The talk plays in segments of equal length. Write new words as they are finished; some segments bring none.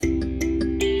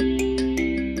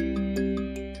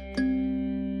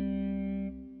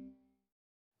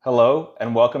Hello,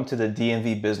 and welcome to the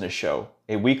DMV Business Show,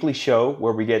 a weekly show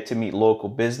where we get to meet local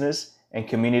business and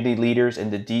community leaders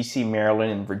in the DC,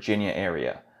 Maryland, and Virginia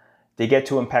area. They get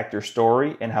to impact their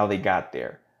story and how they got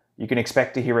there. You can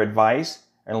expect to hear advice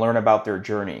and learn about their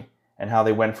journey and how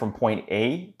they went from point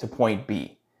A to point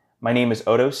B. My name is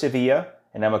Odo Sevilla,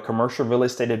 and I'm a commercial real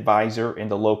estate advisor in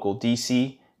the local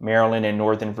DC, Maryland, and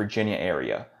Northern Virginia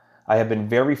area. I have been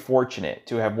very fortunate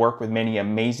to have worked with many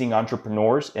amazing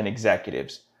entrepreneurs and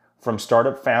executives, from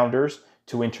startup founders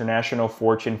to international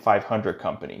Fortune 500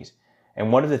 companies.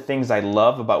 And one of the things I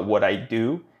love about what I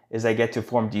do is I get to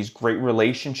form these great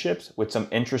relationships with some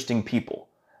interesting people.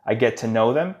 I get to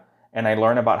know them and I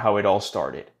learn about how it all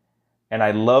started. And I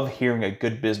love hearing a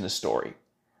good business story.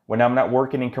 When I'm not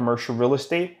working in commercial real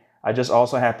estate, I just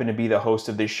also happen to be the host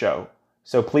of this show.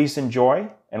 So please enjoy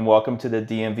and welcome to the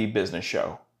DMV Business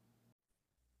Show.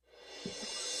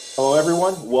 Hello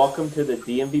everyone, welcome to the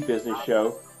DMV Business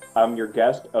Show. I'm your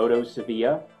guest, Odo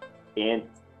Sevilla, and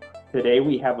today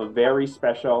we have a very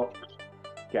special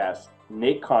guest,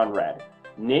 Nick Conrad.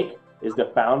 Nick is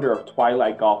the founder of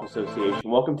Twilight Golf Association.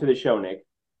 Welcome to the show, Nick.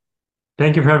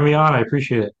 Thank you for having me on. I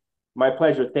appreciate it. My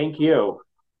pleasure. Thank you.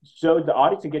 So the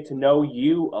audience can get to know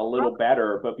you a little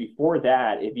better, but before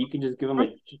that, if you can just give them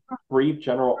a brief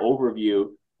general overview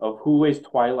of who is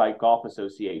Twilight Golf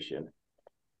Association.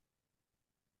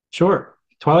 Sure.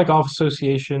 Twilight Golf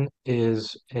Association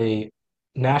is a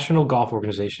national golf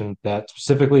organization that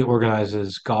specifically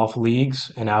organizes golf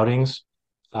leagues and outings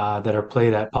that are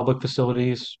played at public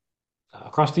facilities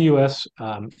across the U.S.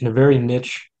 In a very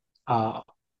niche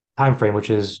time frame, which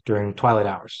is during twilight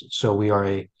hours. So we are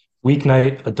a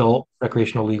weeknight adult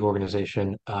recreational league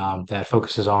organization that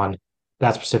focuses on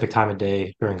that specific time of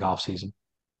day during golf season.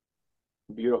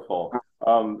 Beautiful.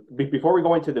 Before we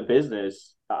go into the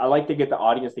business, I like to get the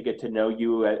audience to get to know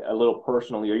you a little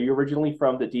personally. Are you originally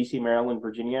from the DC, Maryland,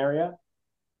 Virginia area?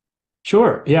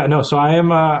 Sure. Yeah, no. So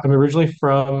I'm originally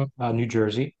from New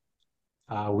Jersey.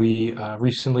 We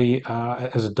recently,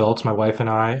 as adults, my wife and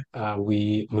I,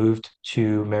 we moved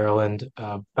to Maryland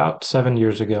about 7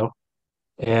 years ago,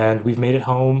 and we've made it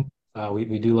home.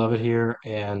 We do love it here,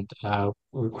 and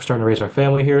we're starting to raise our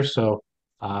family here. So,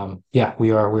 yeah,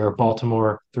 we are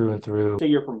Baltimore through and through. Say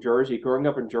you're from Jersey. Growing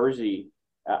up in Jersey,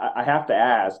 I have to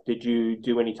ask, did you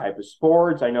do any type of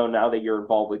sports? I know now that you're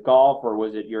involved with golf, or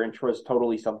was it your interest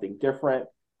totally something different?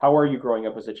 How are you growing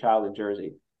up as a child in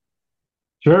Jersey?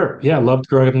 Sure. Yeah, loved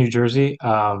growing up in New Jersey.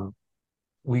 I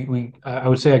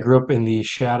would say I grew up in the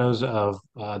shadows of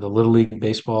the Little League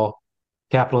baseball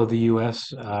capital of the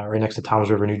U.S., right next to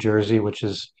Toms River, New Jersey, which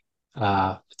is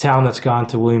a town that's gone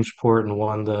to Williamsport and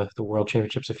won the World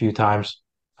Championships a few times.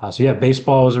 So yeah,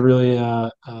 baseball was a really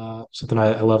something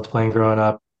I loved playing growing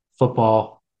up.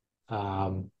 Football,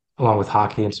 along with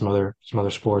hockey and some other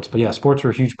sports. But yeah, sports were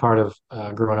a huge part of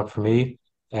growing up for me.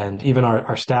 And even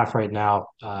our staff right now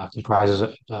comprises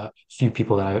a few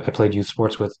people that I played youth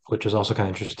sports with, which is also kind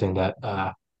of interesting that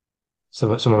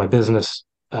some of my business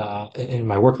in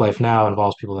my work life now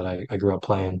involves people that I grew up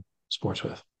playing sports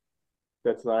with.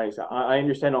 That's nice. I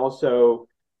understand also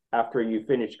after you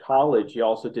finished college, you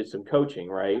also did some coaching,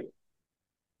 right?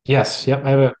 Yes, yep.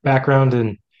 I have a background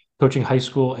in coaching high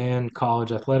school and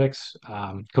college athletics.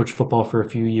 Coached football for a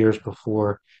few years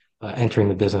before entering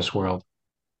the business world.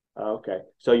 Okay.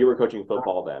 So you were coaching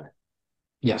football then.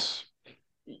 Yes.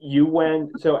 You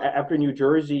went, so after New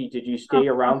Jersey, did you stay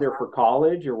around there for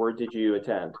college or where did you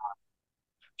attend?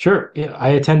 Sure. Yeah, I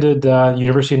attended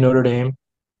University of Notre Dame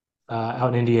out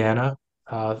in Indiana,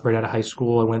 right out of high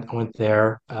school. I went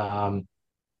there.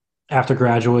 After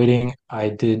graduating, I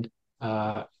did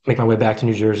make my way back to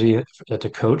New Jersey to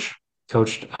coach.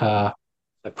 Coached at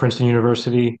Princeton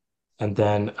University, and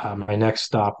then my next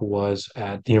stop was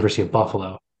at the University of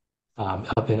Buffalo,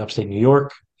 up in upstate New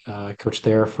York. I coached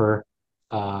there for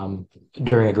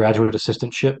during a graduate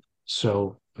assistantship.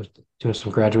 So I was doing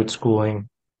some graduate schooling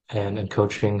and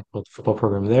coaching with the football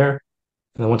program there.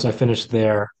 And then once I finished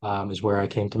there, is where I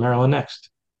came to Maryland next.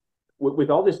 With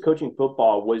all this coaching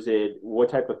football, was it what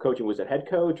type of coaching? Was it head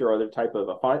coach or other type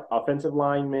of offensive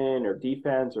lineman or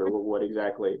defense or what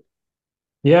exactly?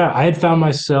 Yeah, I had found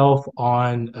myself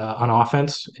on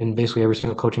offense in basically every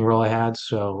single coaching role I had.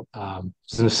 So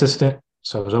as an assistant,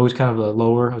 so I was always kind of the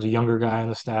lower. I was a younger guy on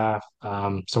the staff,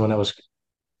 someone that was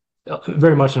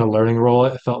very much in a learning role.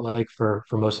 It felt like for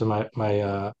most of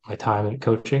my time in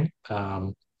coaching.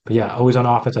 But yeah, always on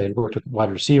offense. I had worked with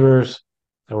wide receivers,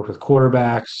 I worked with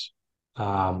quarterbacks,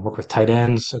 worked with tight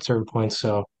ends at certain points.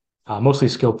 So mostly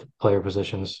skill player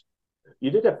positions. You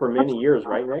did that for many years,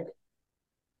 right, Nick?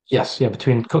 Yes, yeah,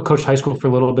 between coached high school for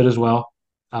a little bit as well,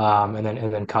 and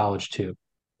then college too.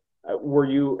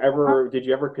 did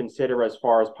you ever consider as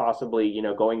far as possibly,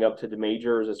 going up to the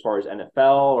majors as far as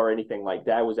NFL or anything like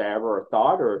that? Was that ever a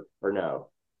thought or no?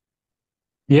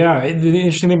 Yeah, the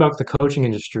interesting thing about the coaching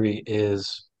industry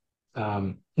is,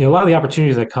 a lot of the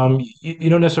opportunities that come, you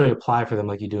don't necessarily apply for them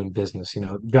like you do in business.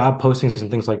 Job postings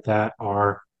and things like that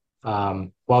are,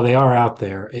 while they are out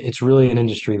there, it's really an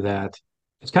industry that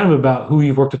it's kind of about who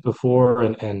you've worked with before,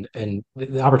 and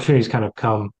the opportunities kind of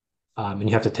come, and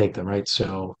you have to take them, right?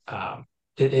 So,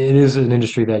 it is an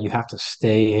industry that you have to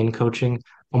stay in coaching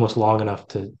almost long enough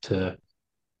to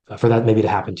for that maybe to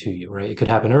happen to you, right? It could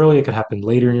happen early, it could happen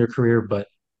later in your career, but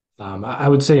I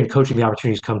would say in coaching, the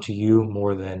opportunities come to you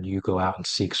more than you go out and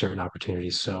seek certain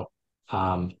opportunities. So,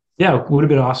 yeah, it would have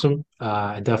been awesome.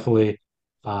 I definitely,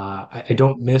 I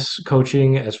don't miss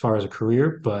coaching as far as a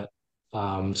career, but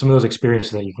some of those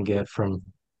experiences that you can get from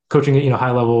coaching at,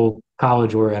 high level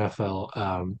college or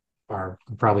NFL, are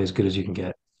probably as good as you can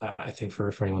get, I think,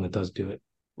 for anyone that does do it.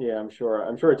 Yeah, I'm sure.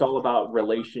 I'm sure it's all about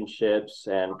relationships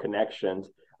and connections.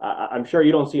 I'm sure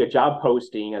you don't see a job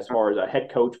posting as far as a head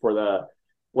coach for the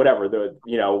whatever the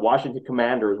Washington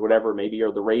Commanders, whatever maybe,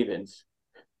 or the Ravens.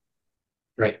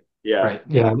 Right. Yeah, Right.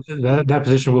 Yeah. That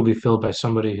position will be filled by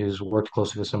somebody who's worked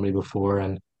closely with somebody before.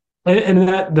 And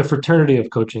that the fraternity of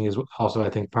coaching is also, I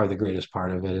think, probably the greatest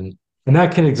part of it. And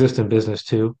that can exist in business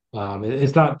too.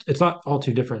 It's not all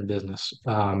too different in business.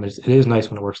 It is nice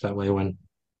when it works that way when,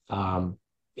 um,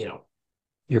 you know,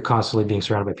 you're constantly being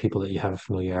surrounded by people that you have a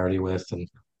familiarity with, and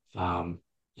um,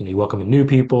 you welcome in new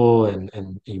people,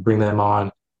 and you bring them on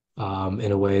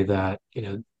in a way that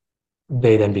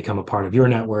they then become a part of your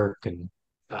network. And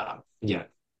yeah,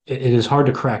 it is hard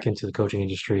to crack into the coaching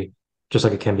industry, just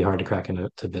like it can be hard to crack into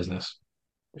business.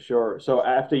 sure. So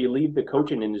after you leave the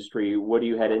coaching industry, what do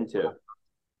you head into?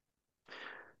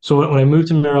 So when I moved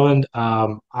to Maryland,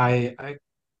 I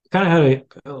kind of had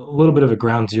a little bit of a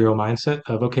ground zero mindset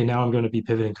of, okay, now I'm going to be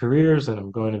pivoting careers, and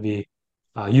I'm going to be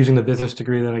using the business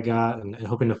degree that I got, and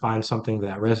hoping to find something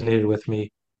that resonated with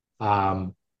me.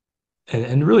 Um,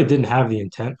 and really didn't have the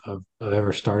intent of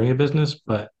ever starting a business.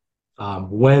 But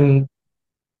when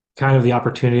kind of the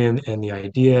opportunity and the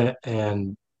idea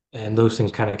and those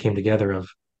things kind of came together of,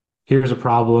 here's a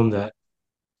problem that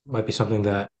might be something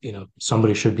that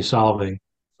somebody should be solving.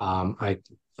 I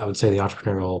would say the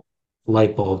entrepreneurial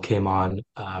light bulb came on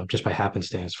just by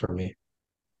happenstance for me.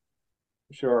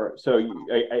 Sure. So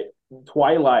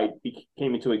Twilight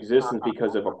came into existence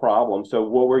because of a problem. So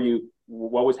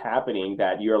what was happening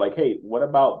that you're like, hey, what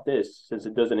about this since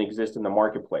it doesn't exist in the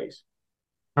marketplace?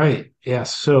 Right. Yeah.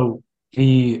 So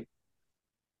the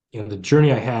the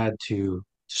journey I had to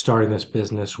starting this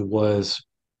business was,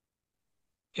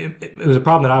 it was a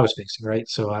problem that I was facing, right?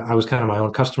 So I was kind of my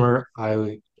own customer.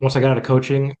 Once I got out of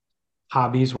coaching,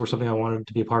 hobbies were something I wanted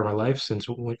to be a part of my life, since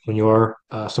when you're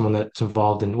someone that's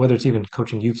involved in, whether it's even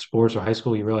coaching youth sports or high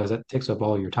school, you realize that takes up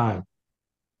all of your time.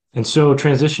 And so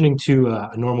transitioning to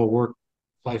a normal work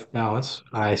life balance,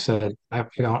 I said, I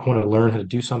want to learn how to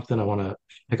do something. I want to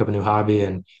pick up a new hobby.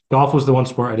 And golf was the one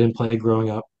sport I didn't play growing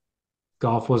up.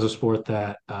 Golf was a sport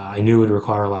that I knew would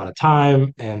require a lot of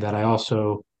time, and that I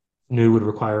also knew would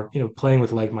require, playing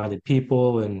with like-minded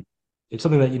people. And it's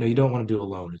something that, you don't want to do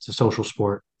alone. It's a social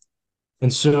sport.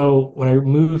 And so when I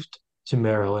moved to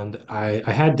Maryland, I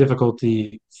had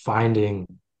difficulty finding,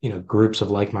 groups of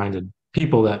like-minded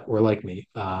people that were like me.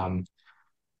 And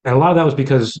a lot of that was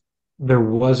because there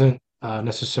wasn't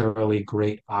necessarily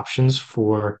great options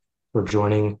for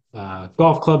joining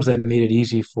golf clubs that made it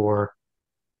easy for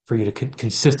you to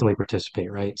consistently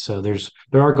participate, right? So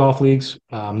there are golf leagues.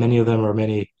 Many of them, or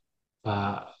many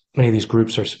of these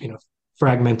groups are,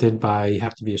 fragmented by, you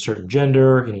have to be a certain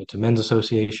gender, it's a men's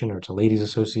association or it's a ladies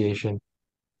association.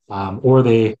 Or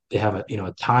they have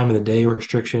a time of the day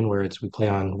restriction where we play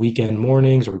on weekend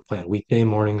mornings or we play on weekday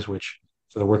mornings, which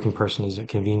for the working person isn't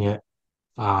convenient.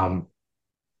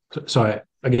 So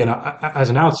again, as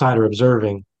an outsider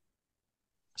observing,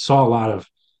 saw a lot of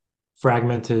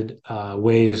fragmented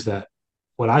ways that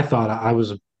what I thought I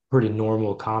was a pretty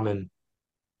normal, common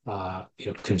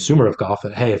consumer of golf.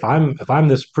 That, hey, if I'm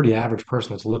this pretty average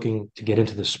person that's looking to get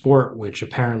into the sport, which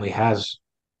apparently has,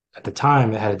 at the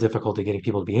time, it had a difficulty getting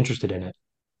people to be interested in it.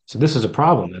 So this is a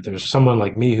problem, that there's someone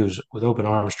like me who's with open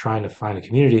arms trying to find a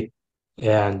community,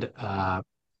 and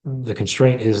the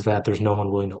constraint is that there's no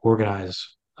one willing to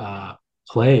organize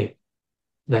play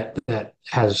that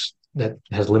has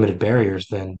limited barriers.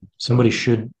 Then somebody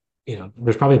should,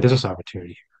 there's probably a business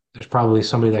opportunity. There's probably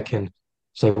somebody that can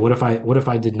say, what if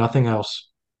I did nothing else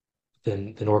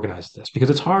than organize this? Because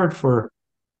it's hard for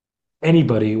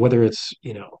anybody, whether it's,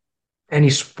 any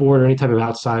sport or any type of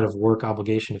outside of work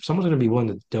obligation, if someone's going to be willing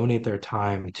to donate their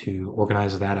time to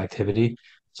organize that activity,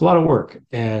 it's a lot of work.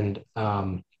 And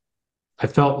I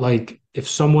felt like if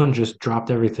someone just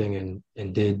dropped everything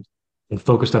and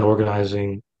focused on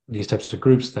organizing these types of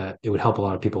groups, that it would help a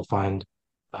lot of people find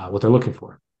what they're looking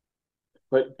for.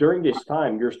 But during this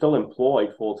time, you're still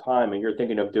employed full time and you're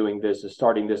thinking of doing this,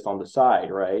 starting this on the side,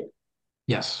 right?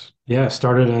 Yes. Yeah, it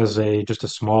started as a just a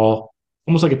small,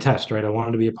 almost like a test, right? I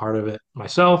wanted to be a part of it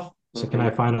myself. So can I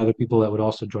Hmm. find other people that would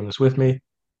also join this with me?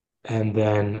 And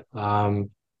then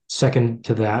second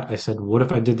to that, I said, what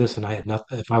if I did this and I had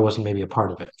nothing, if I wasn't maybe a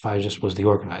part of it, if I just was the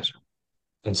organizer?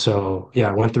 And so, yeah,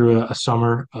 I went through a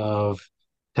summer of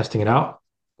testing it out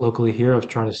locally here. I was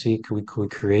trying to see could we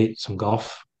create some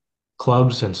golf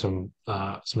clubs and some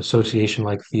association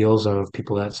like feels of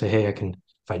people that say, hey, I can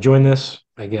if I join this,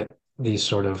 I get these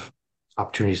sort of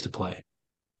opportunities to play.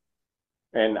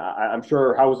 And I'm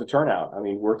sure, how was the turnout? I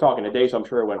mean, we're talking a day, so I'm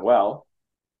sure it went well.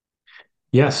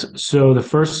 Yes. So the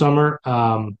first summer,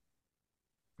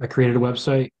 I created a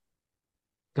website,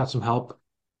 got some help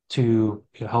to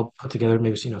help put together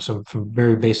maybe some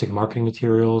very basic marketing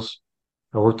materials.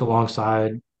 I worked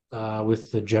alongside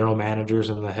with the general managers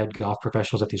and the head golf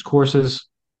professionals at these courses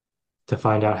to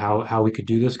find out how we could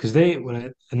do this because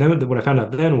and then what I found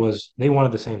out then was they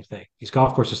wanted the same thing. These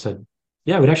golf courses said,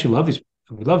 "Yeah, we'd actually love these.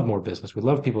 We'd love more business. We'd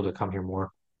love people to come here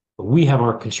more, but we have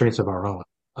our constraints of our own."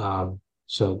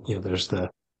 So there was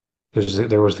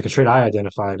the constraint I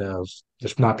identified of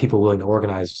there's not people willing to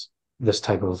organize this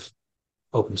type of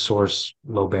open source,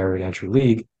 low barrier to entry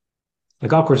league. The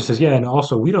golf course says, yeah, and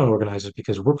also we don't organize it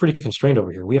because we're pretty constrained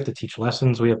over here. We have to teach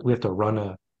lessons. We have to run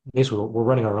a basically we're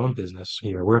running our own business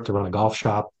here. We have to run a golf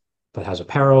shop that has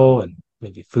apparel and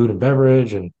maybe food and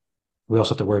beverage, and we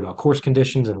also have to worry about course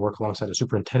conditions and work alongside a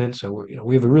superintendent. So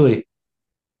we have a really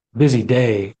busy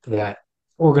day that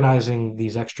organizing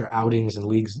these extra outings and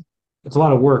leagues, it's a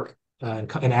lot of work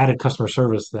and added customer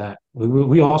service that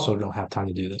we also don't have time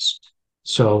to do this.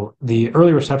 So the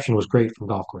early reception was great from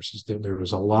golf courses. There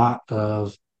was a lot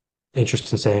of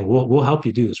interest in saying, we'll help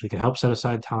you do this. We can help set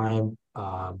aside time.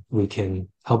 We can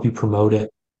help you promote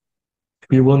it. If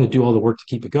you're willing to do all the work to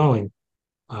keep it going,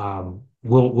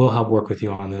 we'll help work with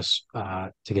you on this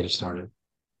to get it started.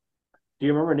 Do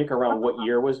you remember, Nick, around what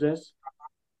year was this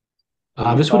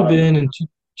when you This would have thought of? been in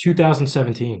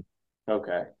 2017.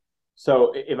 Okay.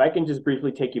 So if I can just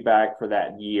briefly take you back for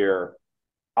that year,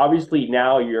 obviously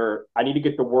now I need to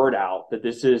get the word out that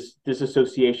this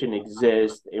association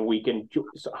exists and we can,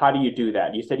 so how do you do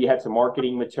that? You said you had some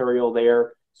marketing material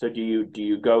there. So do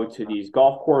you go to these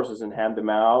golf courses and hand them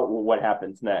out? Well, what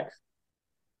happens next?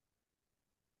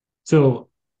 So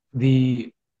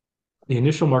the the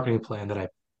initial marketing plan that I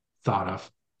thought of,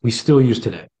 we still use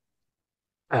today.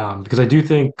 Because I do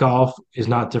think golf is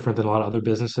not different than a lot of other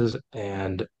businesses,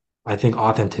 and I think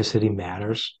authenticity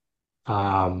matters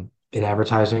in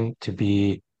advertising to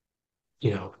be,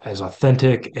 as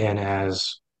authentic and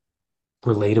as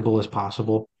relatable as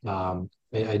possible.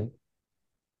 I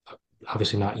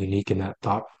obviously not unique in that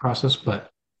thought process, but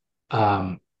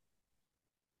um,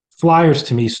 flyers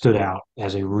to me stood out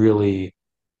as a really,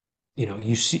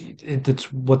 you see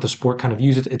it's what the sport kind of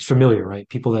uses. It's familiar, right?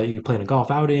 People that you play in a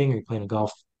golf outing or you play in a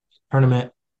golf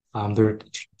tournament, they're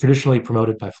traditionally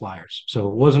promoted by flyers. So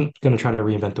it wasn't going to try to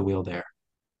reinvent the wheel there.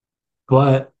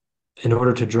 But in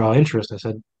order to draw interest, I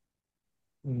said,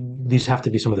 these have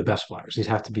to be some of the best flyers. These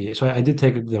have to be. So I did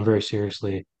take them very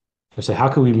seriously and say, how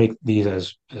can we make these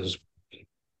as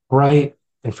bright,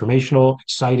 informational,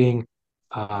 exciting?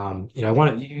 You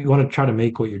want to try to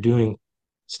make what you're doing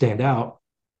stand out.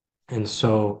 And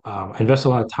so I invested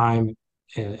a lot of time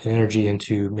and energy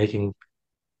into making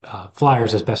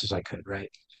flyers as best as I could, right?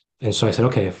 And so I said,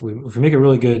 okay, if we make a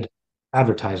really good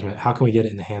advertisement, how can we get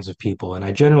it in the hands of people? And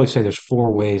I generally say there's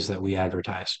four ways that we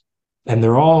advertise, and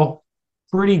they're all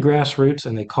pretty grassroots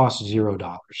and they cost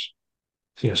 $0.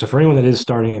 So for anyone that is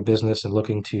starting a business and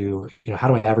looking to, how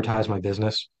do I advertise my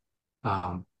business?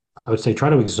 I would say try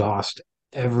to exhaust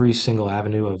every single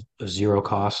avenue of zero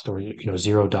cost or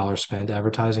 $0 spent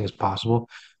advertising as possible,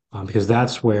 because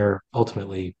that's where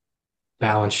ultimately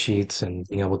balance sheets and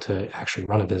being able to actually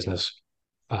run a business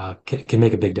can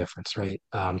make a big difference, right?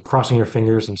 Crossing your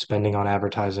fingers and spending on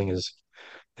advertising is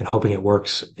and hoping it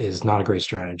works is not a great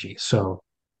strategy. So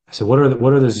I said, what are the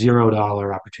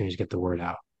 $0 opportunities to get the word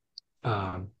out?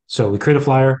 So we create a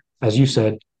flyer, as you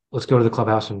said, let's go to the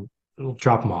clubhouse and we'll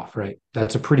drop them off, right?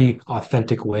 That's a pretty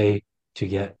authentic way to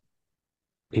get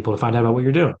people to find out about what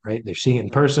you're doing, right? They're seeing it in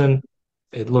person.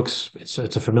 It's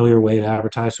a familiar way to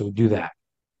advertise, so we do that.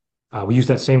 We use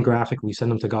that same graphic. We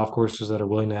send them to golf courses that are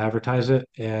willing to advertise it.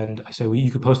 And I say, well,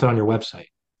 you could post it on your website,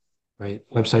 right?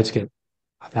 Websites get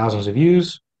thousands of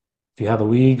views. If you have a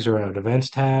leagues or an events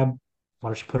tab, why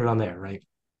don't you put it on there, right?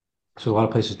 So a lot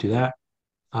of places do that.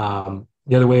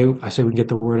 The other way I say we can get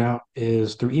the word out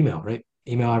is through email, right?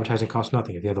 Email advertising costs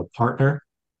nothing. If you have a partner,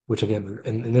 which again,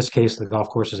 in this case, the golf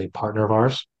course is a partner of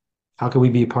ours, how can we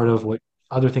be a part of what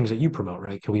other things that you promote,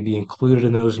 right? Can we be included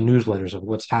in those newsletters of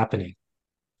what's happening?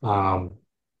 Um,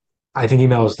 I think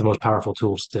email is the most powerful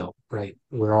tool still, right?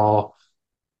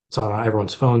 It's on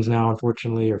everyone's phones now,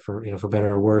 unfortunately, or for better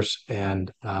or worse.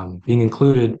 And being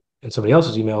included in somebody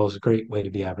else's email is a great way to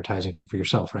be advertising for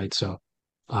yourself, right? So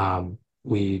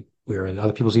we're in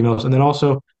other people's emails, and then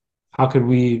also, how could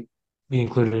we be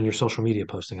included in your social media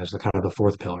posting as the kind of the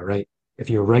fourth pillar, right? If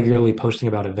you're regularly posting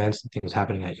about events and things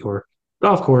happening at your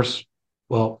golf course,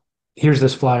 well, here's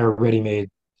this flyer ready made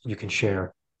you can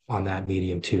share on that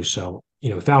medium too. So,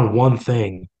 we found one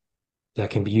thing that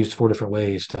can be used four different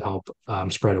ways to help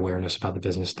spread awareness about the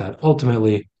business that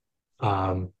ultimately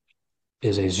um,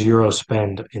 is a zero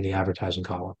spend in the advertising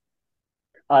column.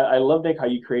 I love, Nick, how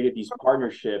you created these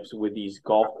partnerships with these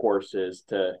golf courses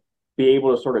to be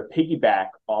able to sort of piggyback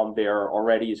on their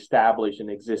already established and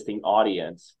existing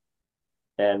audience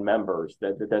and members.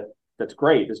 That's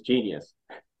great. That's genius.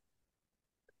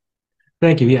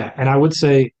 Thank you. Yeah. And I would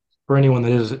say for anyone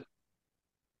that is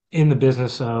in the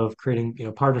business of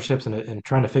creating, partnerships and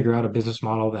trying to figure out a business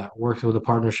model that works with a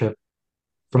partnership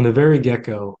from the very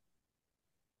get-go,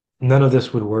 none of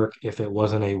this would work if it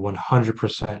wasn't a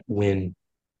 100% win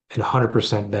and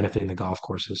 100% benefiting the golf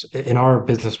courses. In our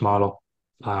business model,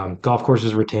 golf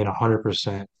courses retain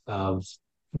 100% of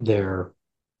their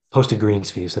posted greens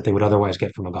fees that they would otherwise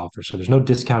get from a golfer. So there's no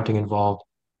discounting involved.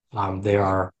 They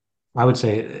are, I would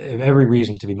say, have every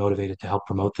reason to be motivated to help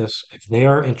promote this. If they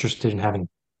are interested in having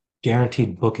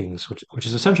guaranteed bookings, which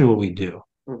is essentially what we do,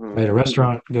 Mm-hmm. right? A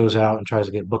restaurant goes out and tries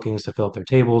to get bookings to fill up their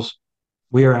tables.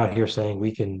 We are out here saying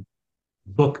we can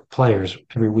book players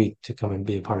every week to come and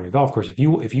be a part of your golf course.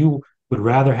 If you would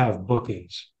rather have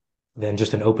bookings than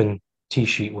just an open tee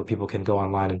sheet where people can go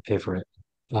online and pay for it,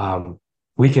 um,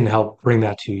 we can help bring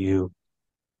that to you,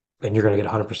 and you're going to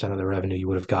get 100% of the revenue you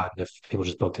would have gotten if people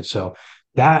just booked it. So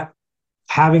that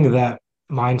having that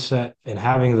mindset and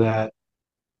having that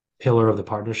pillar of the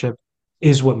partnership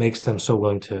is what makes them so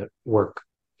willing to work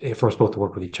for us both to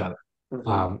work with each other.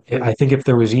 Mm-hmm. I think if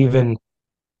there was even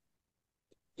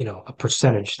a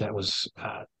percentage that was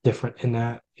different in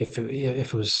that, if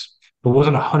it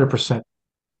wasn't 100%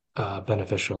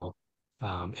 beneficial,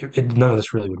 none of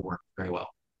this really would work very well.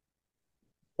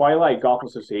 Twilight Golf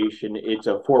Association, it's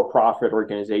a for-profit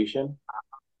organization.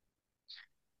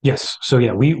 Yes. So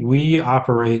yeah, we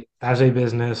operate as a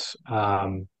business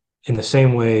in the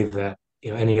same way that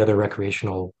any other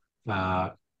recreational uh,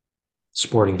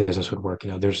 sporting business would work.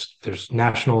 There's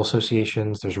national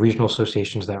associations, there's regional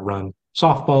associations that run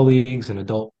softball leagues and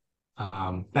adult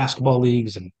basketball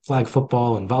leagues and flag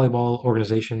football and volleyball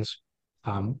organizations.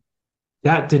 Um,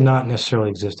 that did not necessarily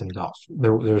exist in golf.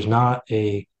 There's not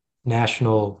a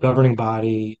national governing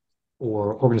body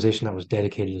or organization that was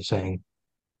dedicated to saying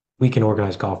we can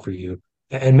organize golf for you.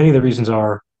 And many of the reasons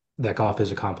are that golf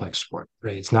is a complex sport,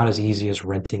 right? It's not as easy as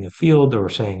renting a field or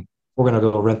saying we're going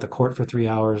to go rent the court for 3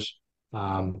 hours.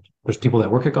 There's people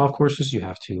that work at golf courses. You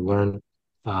have to learn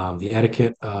the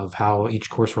etiquette of how each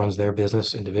course runs their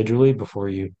business individually before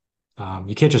you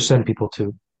can't just send people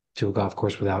to a golf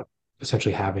course without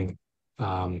essentially having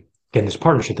again this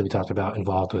partnership that we talked about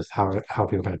involved with how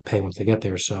people are going to pay once they get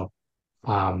there. So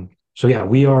yeah,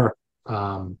 we are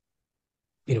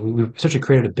we've essentially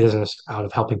created a business out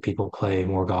of helping people play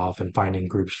more golf and finding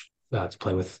groups to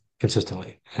play with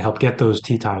consistently and help get those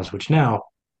tee times, which now,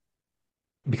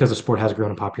 because the sport has grown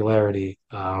in popularity,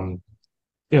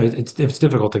 it's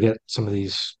difficult to get some of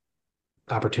these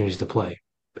opportunities to play.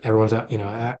 Everyone's out,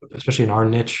 especially in our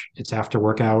niche, it's after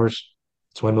work hours.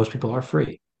 It's when most people are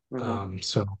free. Mm-hmm.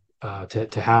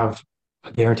 To have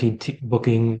a guaranteed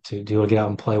booking to be able to get out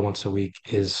and play once a week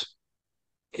is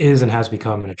and has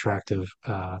become an attractive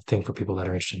thing for people that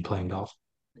are interested in playing golf.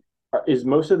 Is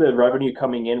most of the revenue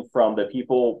coming in from the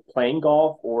people playing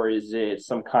golf, or is it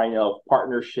some kind of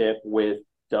partnership with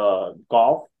the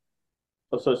golf?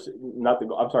 So not the,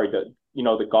 I'm sorry,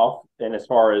 the golf. And as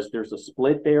far as there's a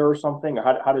split there or something,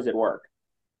 or how does it work?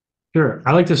 Sure.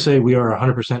 I like to say we are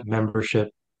 100% membership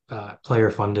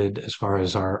player funded as far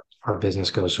as our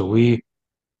business goes. So we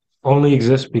only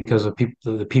exist because of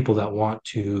the people that want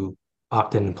to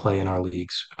opt in and play in our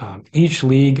leagues. Each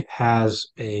league has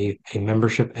a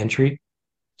membership entry.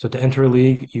 So to enter a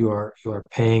league, you are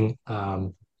paying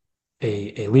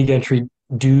a league entry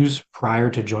dues prior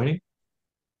to joining.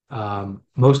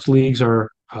 Most leagues are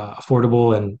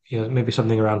affordable and maybe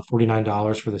something around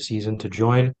 $49 for the season to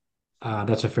join.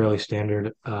 That's a fairly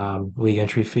standard league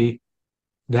entry fee.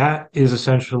 That is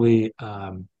essentially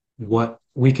what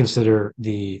we consider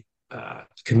the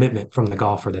commitment from the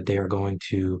golfer that they are going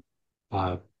to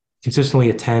uh, consistently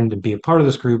attend and be a part of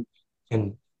this group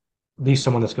and be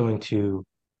someone that's going to,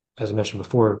 as I mentioned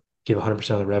before, give 100%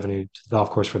 of the revenue to the golf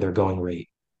course for their going rate.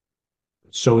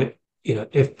 So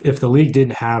if the league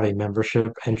didn't have a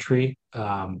membership entry,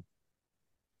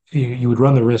 you would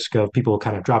run the risk of people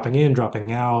kind of dropping in,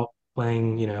 dropping out,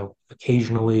 playing,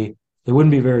 occasionally. They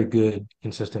wouldn't be very good,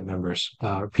 consistent members.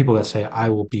 People that say, I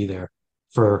will be there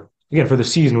for the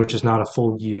season, which is not a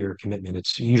full year commitment.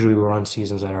 It's usually we run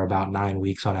seasons that are about 9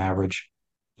 weeks on average.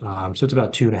 So it's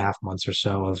about 2.5 months or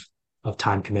so of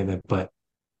time commitment. But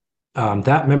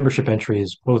that membership entry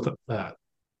is both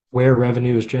where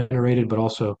revenue is generated, but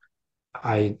also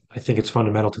I think it's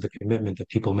fundamental to the commitment that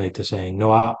people make to saying,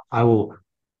 no, I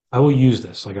will use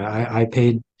this. Like I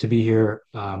paid to be here.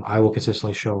 I will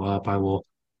consistently show up.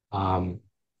 Um,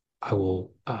 I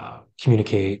will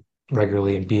communicate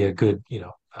regularly and be a good,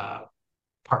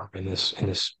 partner in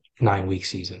this 9 week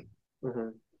season. Hmm.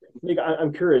 Nick,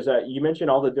 I'm curious. You mentioned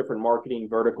all the different marketing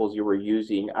verticals you were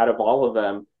using. Out of all of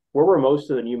them, where were most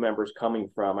of the new members coming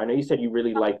from? I know you said you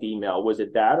really liked email. Was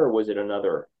it that, or was it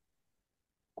another?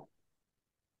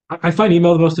 I find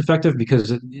email the most effective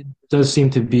because it does seem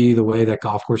to be the way that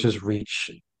golf courses reach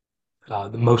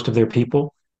the most of their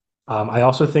people. I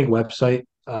also think website,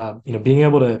 being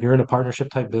able to, if you're in a partnership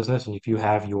type business and if you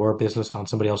have your business on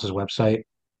somebody else's website,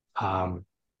 um,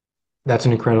 that's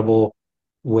an incredible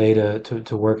way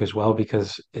to work as well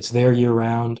because it's there year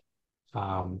round.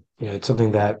 It's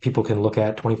something that people can look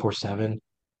at 24/7.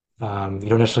 You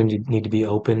don't necessarily need to be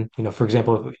open. For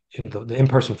example, the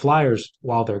in-person flyers,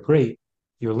 while they're great,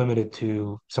 you're limited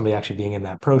to somebody actually being in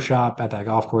that pro shop at that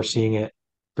golf course, seeing it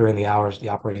during the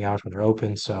operating hours when they're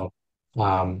open. So,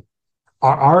 um,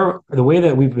 the way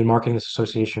that we've been marketing this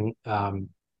association, from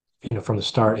the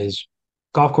start is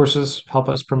golf courses help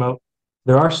us promote.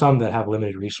 There are some that have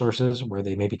limited resources where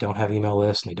they maybe don't have email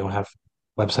lists and they don't have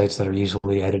websites that are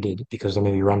easily edited because they're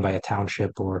maybe run by a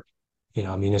township or,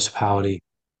 a municipality.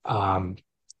 Um,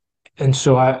 and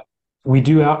so we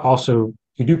do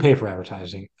pay for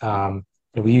advertising.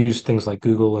 And we use things like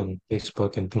Google and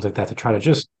Facebook and things like that to try to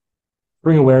just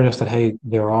bring awareness that hey, if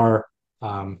you're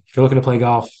looking to play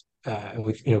golf, and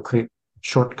we create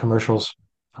short commercials.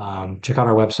 Check out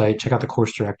our website, check out the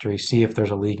course directory, see if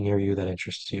there's a league near you that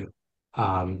interests you.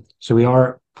 So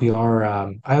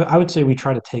I would say we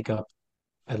try to take up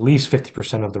at least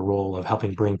 50% of the role of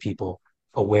helping bring people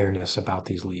awareness about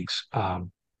these leagues.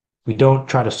 We don't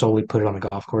try to solely put it on the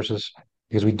golf courses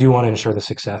because we do want to ensure the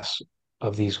success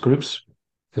of these groups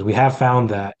because we have found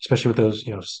that, especially with those,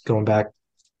 going back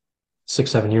 6,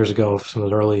 7 years ago, some of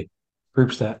those early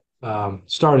groups that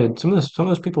started, some of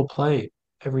those people play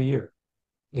every year.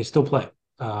 They still play.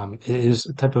 It is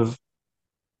the type of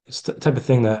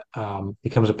thing that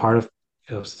becomes a part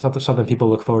of something people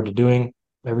look forward to doing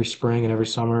every spring and every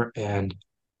summer. And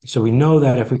so we know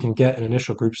that if we can get an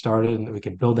initial group started and we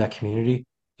can build that community,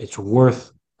 it's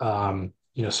worth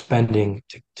spending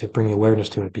to bring awareness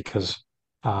to it because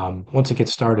once it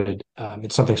gets started,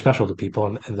 it's something special to people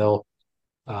and they'll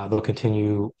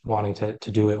continue wanting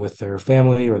to do it with their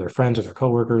family or their friends or their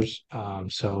coworkers.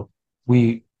 So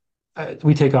we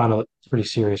we take on a pretty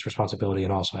serious responsibility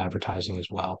and also advertising as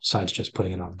well, besides just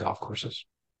putting it on golf courses.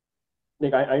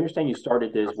 Nick, I understand you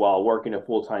started this while working a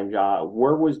full-time job.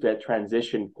 Where was that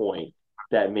transition point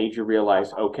that made you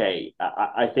realize, okay,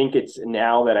 I think it's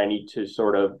now that I need to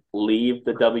sort of leave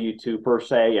the W-2 per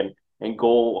se and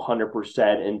go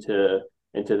 100%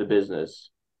 into the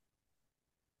business?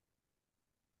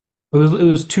 It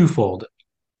was twofold.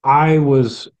 I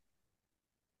was,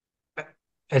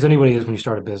 as anybody is when you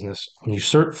start a business, when you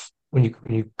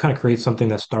kind of create something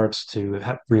that starts to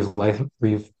breathe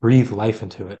life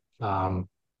into it.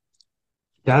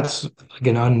 That's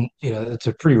again, it's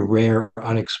a pretty rare,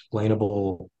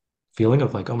 unexplainable feeling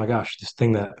of like, oh my gosh, this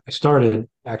thing that I started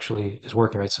actually is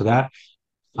working, right? So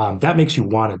that makes you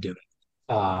want to do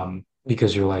it,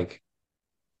 because you're like,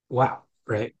 wow,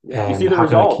 right? Yeah, you see And the how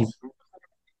can I keep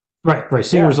results. right?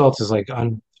 Seeing Yeah. results is like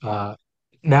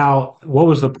now. What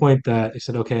was the point that I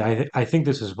said, okay, I think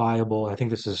this is viable. I think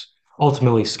this is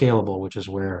ultimately scalable, which is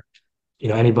where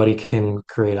anybody can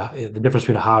create the difference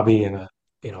between a hobby and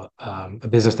a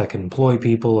business that can employ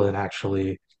people and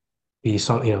actually be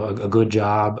a good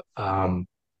job.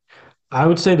 I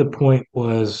would say the point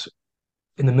was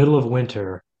in the middle of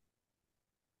winter.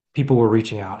 people were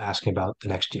reaching out asking about the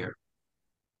next year,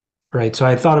 right? So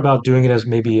I thought about doing it as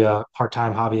maybe a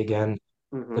part-time hobby again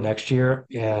the Hmm. next year,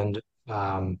 and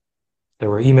um, there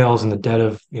were emails in the dead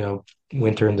of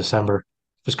winter in December,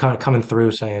 just kind of coming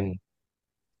through saying,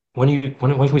 when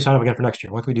can we sign up again for next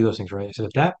year? When can we do those things, right? I said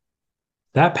if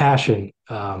that passion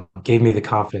gave me the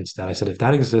confidence that I said if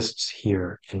that exists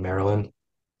here in Maryland,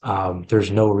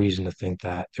 there's no reason to think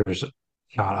that there's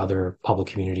not other public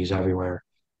communities everywhere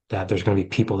that there's going to be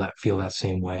people that feel that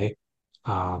same way.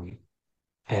 Um,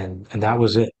 and that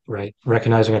was it, right?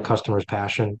 Recognizing a customer's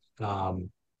passion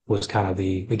was kind of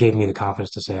it gave me the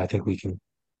confidence to say, I think we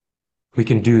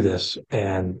can do this,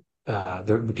 and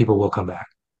the people will come back.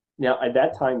 Now, at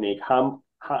that time, Nick, how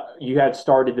you had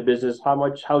started the business?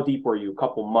 How deep were you? A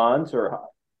couple months, or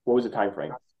what was the time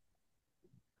frame?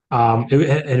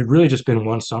 It had really just been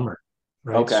one summer,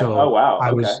 right? Okay. Oh, So wow. I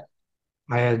Okay. was,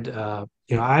 I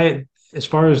had, as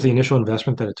far as the initial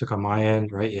investment that it took on my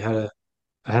end, right?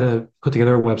 I had to put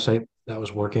together a website that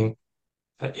was working,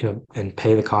 and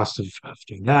pay the cost of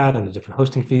doing that and the different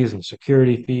hosting fees and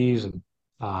security fees. And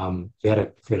we had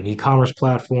a create an e-commerce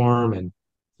platform.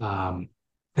 Um,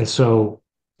 and so,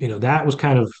 that was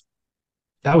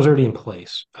already in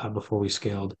place before we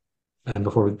scaled and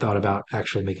before we thought about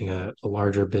actually making a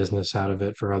larger business out of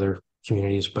it for other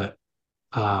communities. But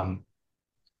um,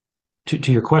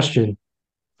 to your question,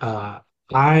 uh,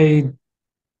 I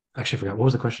actually forgot what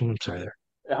was the question. I'm sorry there.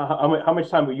 How much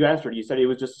time? You answered. You said it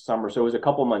was just a summer, so it was a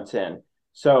couple months in.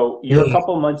 So you're a Yeah.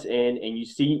 couple months in, and you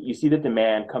see the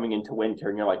demand coming into winter,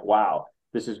 and you're like, "Wow,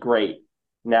 this is great."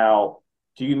 Now,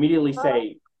 do you immediately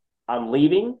say, "I'm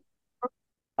leaving.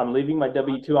 I'm leaving my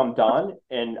W-2. I'm done."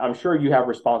 And I'm sure you have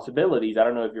responsibilities. I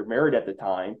don't know if you're married at the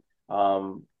time,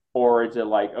 or is it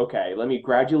like, "Okay, let me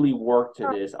gradually work to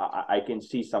this. I can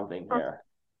see something here."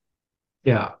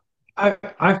 Yeah.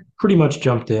 I pretty much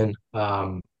jumped in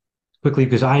quickly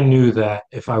because I knew that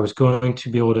if I was going to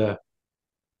be able to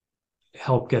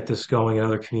help get this going in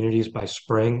other communities by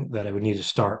spring, that I would need to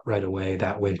start right away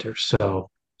that winter. So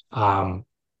um,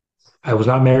 I was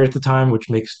not married at the time, which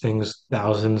makes things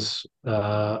thousands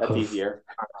That's of easier.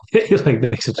 like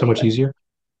makes it so much easier.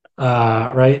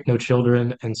 Right? No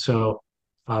children. And so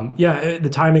yeah, the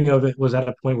timing of it was at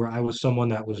a point where I was someone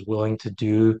that was willing to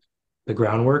do the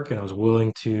groundwork and I was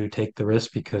willing to take the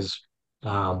risk because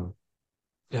um,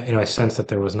 I sensed that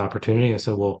there was an opportunity. And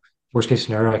so, well, worst case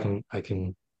scenario, I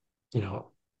can, you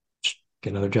know,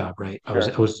 get another job, right? I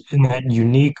Sure. was in that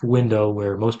unique window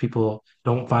where most people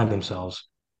don't find themselves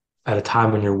at a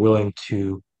time when you're willing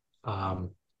to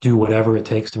um, do whatever it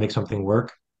takes to make something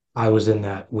work. I was in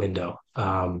that window,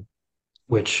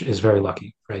 which is very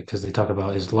lucky, right? Because they talk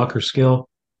about is luck or skill.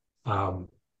 Um,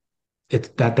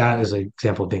 that is an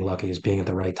example of being lucky is being at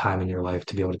the right time in your life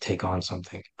to be able to take on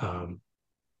something.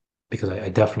 Because I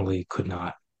definitely could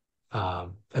not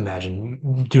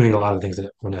imagine doing a lot of things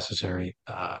that were necessary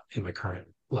in my current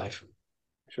life.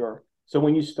 Sure. So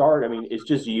when you start, I mean, it's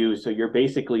just you. So you're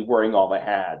basically wearing all the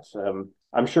hats.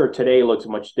 I'm sure today looks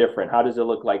much different. How does it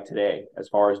look like today as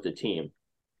far as the team?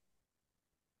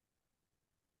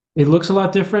 It looks a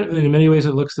lot different. In many ways,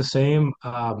 it looks the same.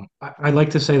 I like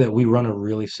to say that we run a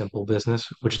really simple business,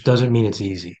 which doesn't mean it's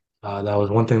easy. That was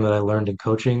one thing that I learned in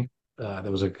coaching.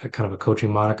 There was a kind of a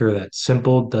coaching moniker that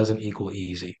simple doesn't equal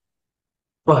easy,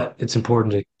 but it's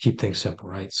important to keep things simple,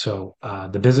 right? So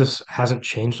the business hasn't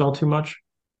changed all too much.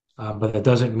 But that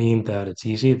doesn't mean that it's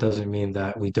easy. It doesn't mean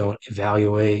that we don't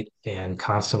evaluate and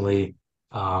constantly,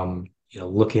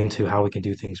 look into how we can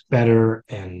do things better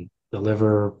and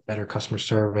deliver better customer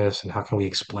service and how can we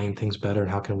explain things better and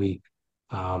how can we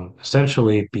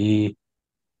essentially be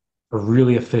a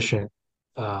really efficient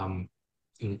um,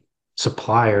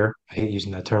 supplier. I hate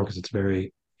using that term because it's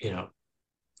you know,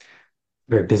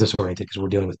 very business oriented because we're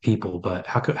dealing with people, but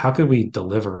how could we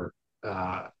deliver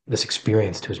this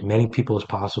experience to as many people as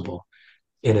possible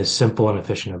in as simple and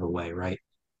efficient of a way, right?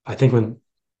 I think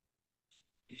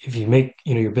if you make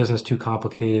your business too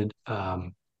complicated,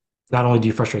 not only do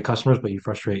you frustrate customers, but you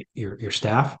frustrate your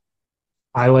staff.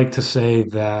 I like to say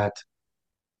that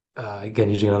again,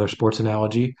 using another sports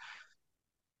analogy,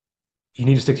 you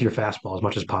need to stick to your fastball as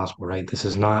much as possible, right? This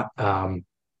is not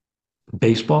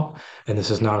baseball, and this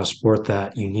is not a sport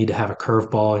that you need to have a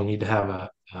curveball, you need to have a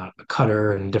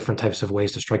cutter and different types of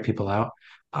ways to strike people out.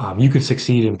 You can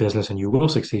succeed in business, and you will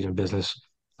succeed in business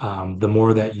the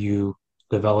more that you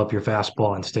develop your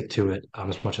fastball and stick to it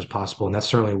as much as possible. And that's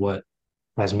certainly what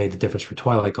has made the difference for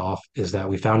Twilight Golf is that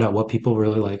we found out what people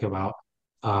really like about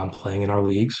playing in our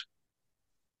leagues.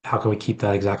 How can we keep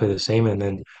that exactly the same, and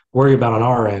then worry about on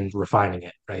our end refining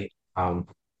it, right?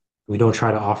 We don't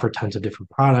try to offer tons of different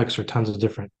products or tons of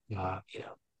different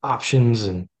options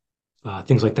and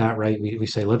things like that, right? We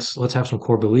say let's have some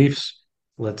core beliefs.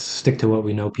 Let's stick to what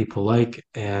we know people like,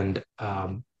 and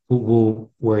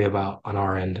we'll worry about on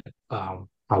our end how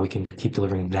we can keep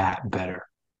delivering that better.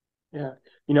 Yeah.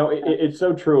 It's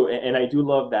so true. And I do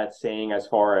love that saying as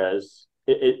far as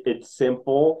it's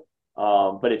simple,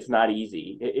 but it's not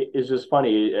easy. It's just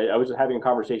funny. I was having a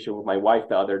conversation with my wife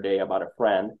the other day about a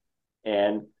friend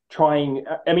and trying,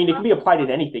 I mean, it can be applied in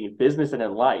anything, in business and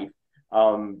in life,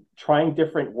 trying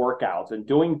different workouts and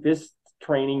doing this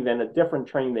training, then a different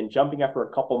training, then jumping after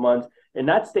a couple months and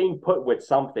not staying put with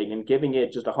something and giving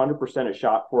it just 100% a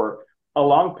shot for a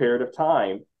long period of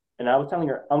time. And I was telling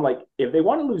her, I'm like, if they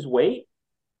want to lose weight,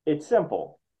 it's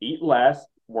simple. Eat less,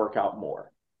 work out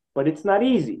more. But it's not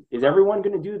easy. Is everyone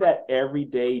going to do that every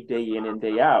day, day in and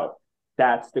day out?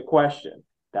 That's the question.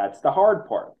 That's the hard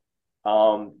part.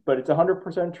 But it's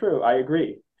 100% true. I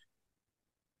agree.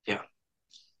 Yeah.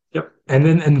 Yep.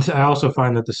 And I also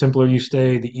find that the simpler you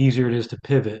stay, the easier it is to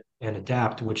pivot and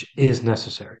adapt, which is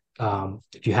necessary.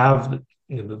 If you have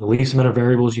the least amount of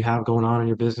variables you have going on in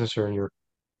your business or in your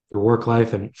work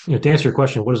life, and to answer your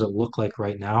question, what does it look like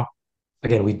right now?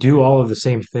 Again, we do all of the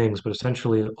same things, but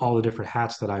essentially all the different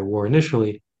hats that I wore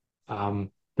initially,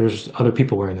 there's other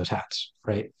people wearing those hats,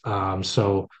 right?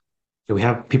 So we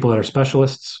have people that are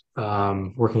specialists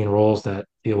working in roles that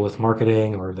deal with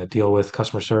marketing or that deal with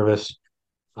customer service.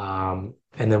 And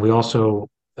then we also,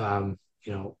 from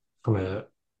a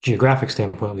geographic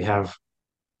standpoint, we have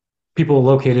people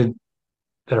located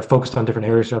that are focused on different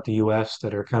areas throughout the US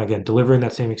that are kind of, again, delivering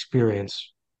that same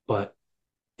experience, but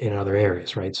in other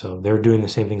areas, right? So they're doing the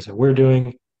same things that we're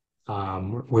doing.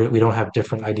 We don't have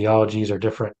different ideologies or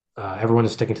different, everyone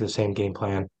is sticking to the same game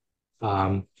plan,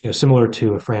 similar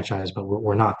to a franchise, but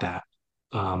we're not that.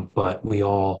 But we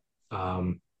all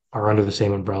are under the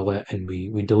same umbrella and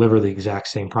we deliver the exact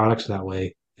same products. That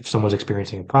way, if someone's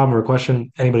experiencing a problem or a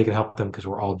question, anybody can help them because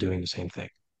we're all doing the same thing.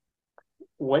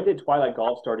 When did Twilight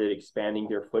Golf started expanding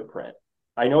their footprint?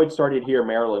 I know it started here in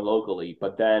Maryland locally,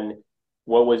 but then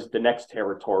what was the next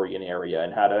territory and area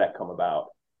and how did that come about?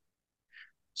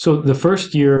 So the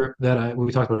first year that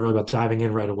we talked about earlier about diving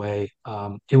in right away,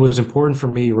 it was important for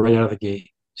me right out of the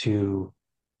gate to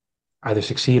either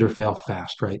succeed or fail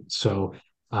fast, right? So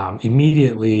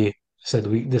immediately said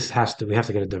we have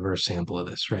to get a diverse sample of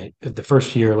this, right? The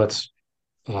first year,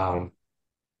 um,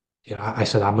 I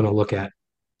said I'm going to look at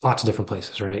lots of different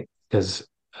places, right? Because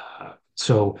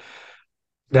so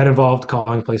that involved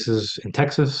calling places in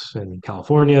Texas and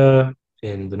California,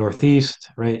 in the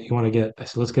Northeast, right? You want to get, I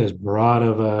said, let's get as broad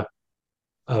of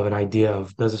an idea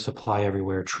of does this apply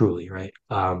everywhere truly, right?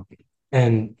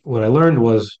 And what I learned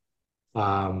was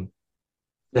um,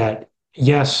 that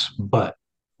yes, but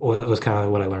was kind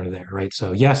of what I learned there, right?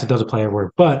 So yes, it does apply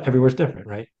everywhere, but everywhere's different,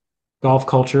 right? Golf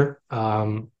culture,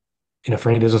 for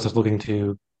any business that's looking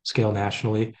to scale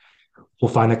nationally,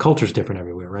 we'll find that culture is different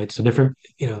everywhere, right? So different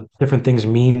things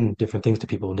mean different things to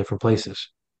people in different places.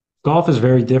 Golf is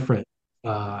very different.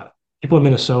 People in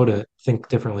Minnesota think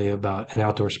differently about an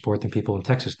outdoor sport than people in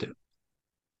Texas do.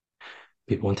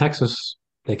 People in Texas,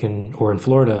 or in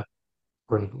Florida,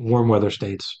 or in warm weather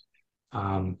states,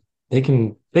 um, they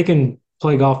can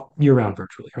play golf year round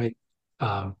virtually, right?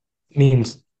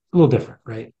 Means a little different,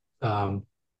 right?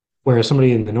 Whereas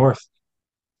somebody in the north,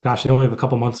 gosh, they only have a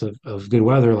couple months of good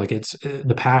weather. Like it's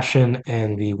the passion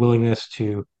and the willingness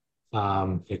to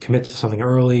commit to something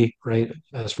early, right?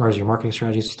 As far as your marketing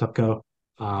strategies and stuff go,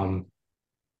 um,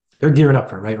 they're gearing up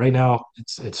for it, right? Right now,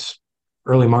 it's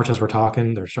early March as we're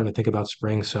talking. They're starting to think about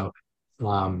spring. So,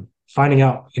 finding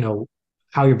out,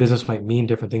 how your business might mean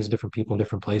different things to different people in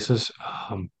different places,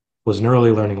 was an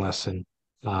early learning lesson,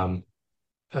 um,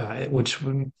 which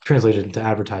translated into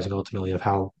advertising ultimately of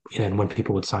how and when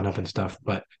people would sign up and stuff.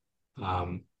 But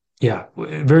yeah,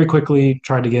 very quickly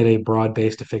tried to get a broad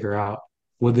base to figure out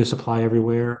would this apply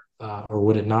everywhere or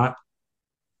would it not?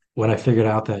 When I figured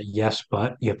out that you have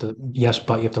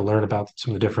to learn about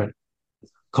some of the different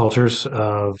cultures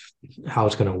of how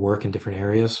it's going to work in different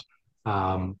areas.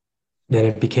 Um, then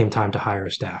it became time to hire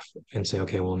a staff and say,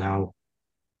 okay, well now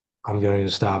I'm going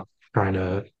to stop trying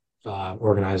to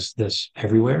organize this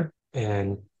everywhere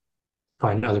and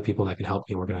find other people that can help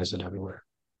me organize it everywhere.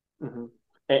 Mm-hmm.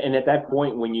 And at that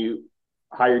point, when you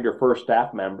hired your first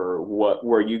staff member, what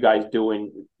were you guys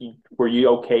doing? Were you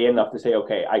okay enough to say,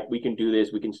 okay, we can do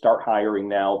this. We can start hiring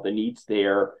now. The need's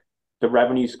there. The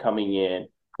revenue's coming in.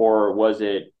 Or was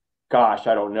it, gosh,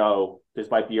 I don't know. This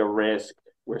might be a risk.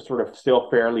 We're sort of still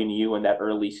fairly new in that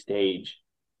early stage.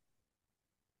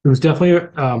 It was definitely,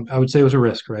 I would say it was a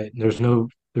risk, right? There's no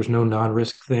There's no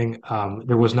non-risk thing.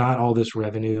 There was not all this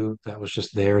revenue that was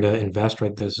just there to invest,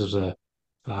 right? This is a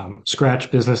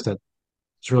scratch business that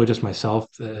it's really just myself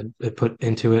that put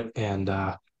into it. And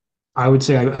I would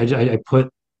say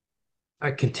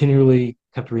I continually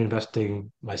kept reinvesting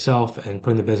myself and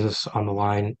putting the business on the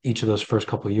line each of those first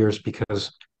couple of years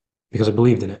because I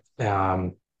believed in it.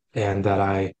 And that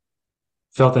I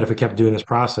felt that if we kept doing this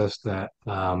process, that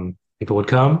people would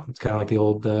come. It's kind of like the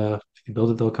old if you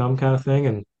build it, they'll come kind of thing.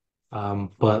 And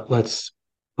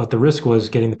but the risk was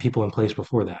getting the people in place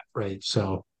before that, right?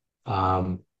 So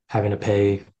having to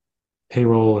pay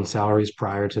payroll and salaries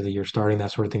prior to the year starting,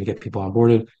 that sort of thing to get people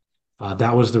onboarded.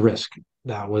 That was the risk.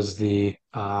 That was the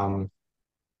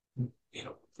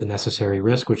necessary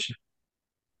risk, which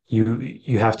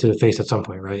you have to face at some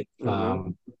point, right?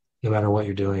 Hmm. No matter what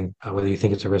you're doing, whether you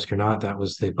think it's a risk or not, that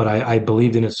was the. But I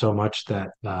believed in it so much that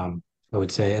I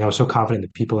would say, and I was so confident in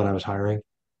the people that I was hiring,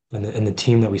 and the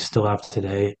team that we still have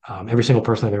today. Every single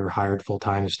person I've ever hired full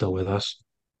time is still with us,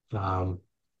 um,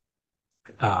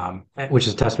 which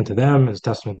is a testament to them. It's a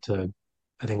testament to,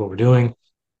 I think, what we're doing.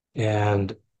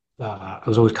 And I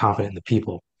was always confident in the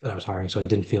people that I was hiring, so I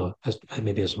didn't feel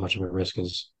maybe as much of a risk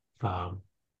um,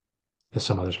 as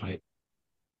some others might.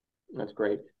 That's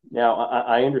great. Now,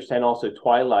 I understand also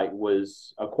Twilight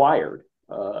was acquired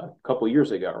a couple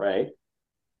years ago, right?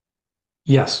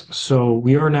 Yes. So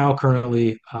we are now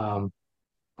currently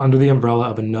under the umbrella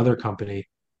of another company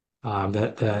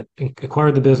that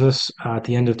acquired the business at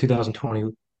the end of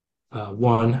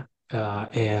 2021,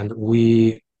 and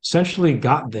we essentially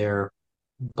got there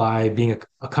by being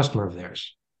a customer of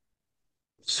theirs.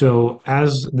 So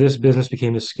as this business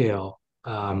became to scale,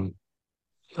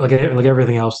 like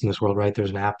everything else in this world, right?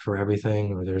 There's an app for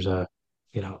everything, or there's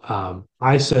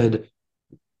I said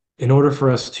in order for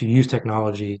us to use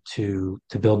technology to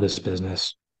build this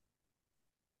business,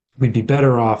 we'd be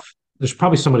better off. There's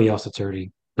probably somebody else that's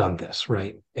already done this,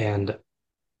 right? And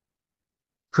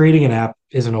creating an app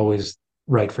isn't always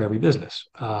right for every business.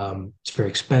 It's very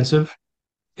expensive,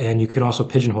 and you can also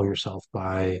pigeonhole yourself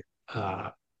by uh,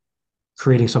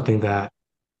 creating something that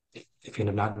if you end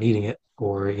up not needing it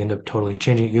or you end up totally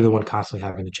changing it, you're the one constantly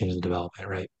having to change the development,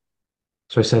 right?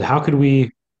 So I said, how could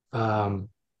we, um,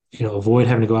 avoid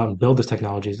having to go out and build this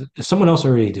technology? Is someone else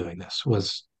already doing this?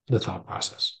 Was the thought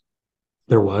process.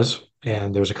 There was,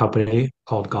 and there's a company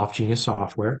called Golf Genius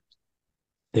Software.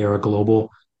 They are a global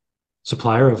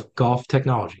supplier of golf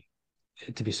technology,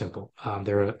 to be simple.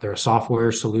 They're a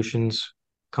software solutions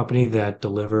company that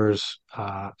delivers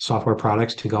software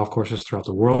products to golf courses throughout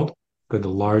the world. They're the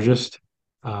largest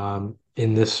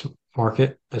in this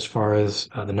market as far as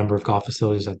the number of golf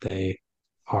facilities that they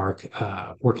are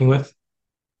working with.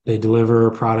 They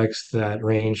deliver products that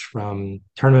range from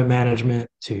tournament management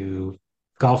to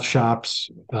golf shops,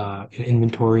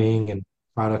 inventorying and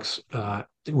products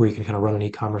where you can kind of run an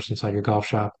e-commerce inside your golf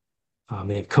shop.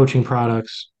 They have coaching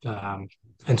products.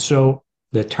 And so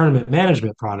the tournament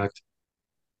management product,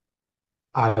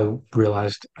 I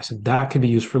realized, I said that could be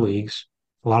used for leagues.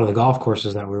 A lot of the golf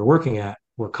courses that we were working at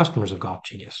were customers of Golf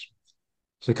Genius.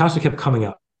 So it constantly kept coming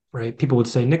up, right? People would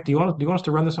say, Nick, do you want us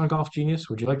to run this on Golf Genius?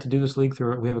 Would you like to do this league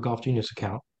through, we have a Golf Genius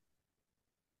account.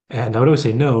 And I would always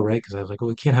say no, right? Because I was like, well,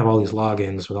 we can't have all these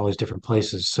logins with all these different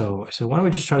places. So I said, why don't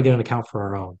we just try to get an account for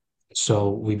our own?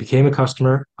 So we became a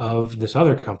customer of this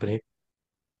other company.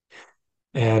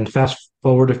 And fast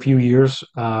forward a few years,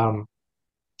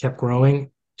 kept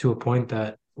growing to a point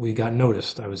that we got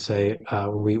noticed. I would say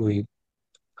we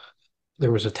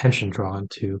there was attention drawn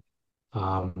to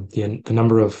the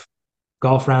number of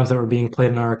golf rounds that were being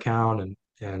played in our account, and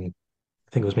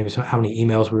I think it was maybe how many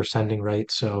emails we were sending, right?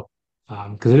 So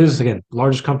because it is again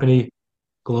largest company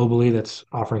globally that's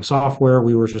offering software,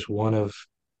 we were just one of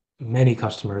many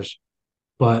customers.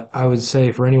 But I would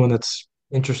say for anyone that's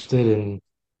interested in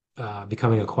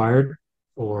becoming acquired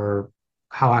or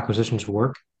how acquisitions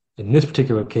work. In this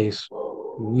particular case,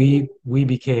 we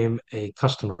became a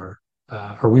customer,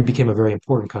 or we became a very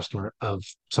important customer of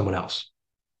someone else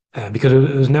because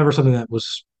it was never something that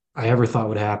was I ever thought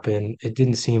would happen. It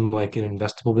didn't seem like an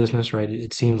investable business, right?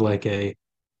 It seemed like a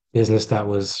business that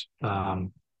was,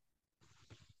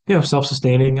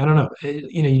 self-sustaining. I don't know.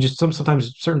 You just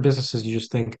sometimes certain businesses you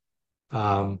just think,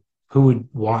 who would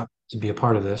want to be a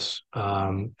part of this?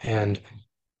 And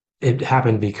it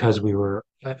happened because we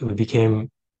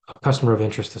became a customer of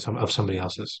interest to somebody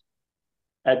else's.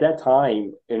 At that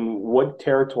time, in what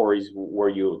territories were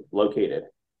you located?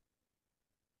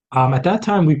 At that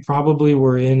time, we probably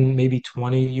were in maybe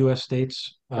 20 US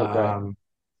states. Okay.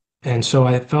 And so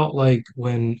I felt like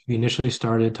when we initially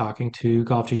started talking to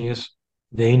Golf Genius,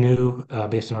 they knew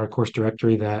based on our course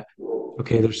directory that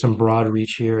okay, there's some broad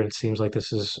reach here, and it seems like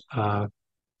this is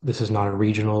not a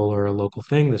regional or a local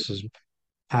thing. This is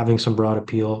having some broad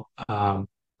appeal. But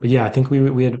yeah, I think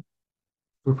we're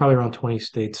probably around 20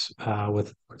 states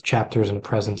with chapters and a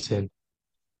presence in.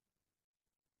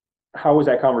 How was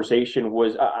that conversation?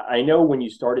 I know when you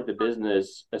started the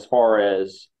business, as far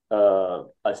as a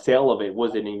sale of it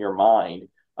wasn't in your mind,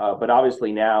 but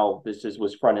obviously now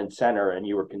was front and center, and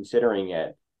you were considering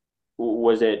it.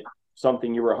 Was it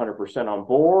something you were 100% on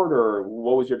board, or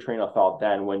what was your train of thought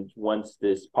then when once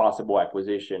this possible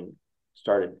acquisition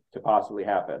started to possibly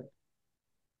happen?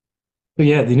 But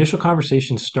yeah, the initial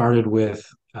conversation started with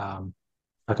how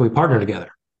can we partner together,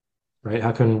 right?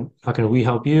 How can we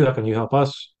help you? How can you help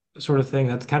us? Sort of thing.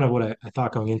 That's kind of what I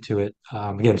thought going into it.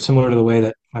 Again, similar to the way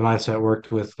that my mindset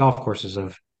worked with golf courses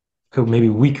of could maybe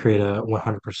we create a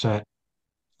 100%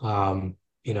 um,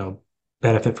 you know,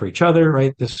 benefit for each other,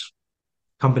 right? This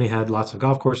company had lots of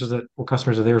golf courses that were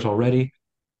customers of theirs already.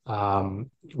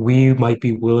 We might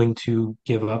be willing to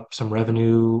give up some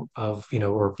revenue of,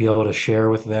 or be able to share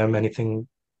with them anything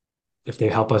if they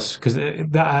help us. Because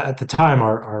at the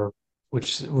time,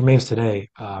 which remains today,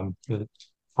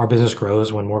 our business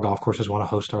grows when more golf courses want to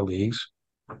host our leagues.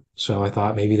 So I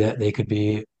thought maybe that they could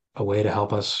be a way to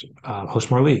help us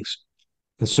host more leagues.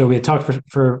 And so we had talked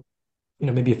for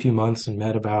maybe a few months and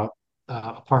met about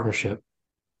a partnership.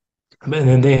 And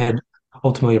then they had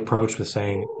ultimately approached with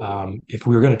saying, if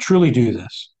we were going to truly do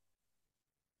this,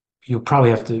 we'd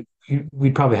probably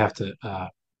have to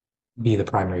be the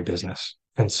primary business.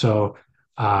 And so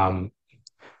um,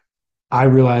 I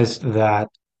realized that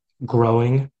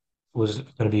growing was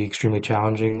going to be extremely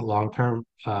challenging long term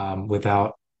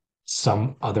without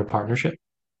some other partnership.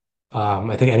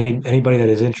 I think anybody that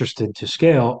is interested to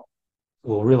scale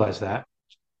will realize that.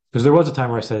 Because there was a time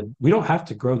where I said, we don't have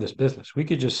to grow this business. We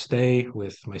could just stay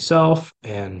with myself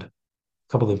and a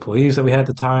couple of employees that we had at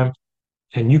the time,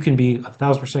 and you can be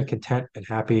 1,000% content and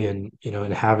happy and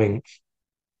and having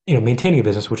maintaining a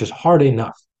business, which is hard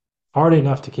enough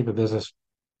to keep a business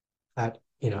at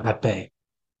bay.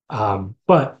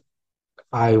 But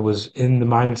I was in the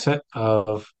mindset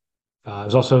of it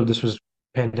was also this was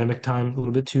pandemic time a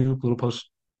little bit too, a little post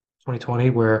 2020,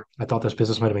 where I thought this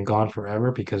business might have been gone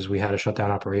forever because we had to shut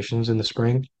down operations in the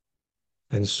spring.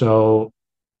 And so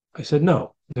I said,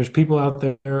 no, there's people out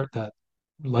there that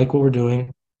like what we're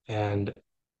doing. And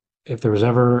if there was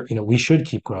ever, we should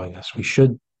keep growing this. We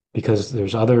should, because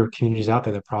there's other communities out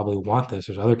there that probably want this.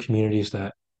 There's other communities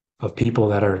of people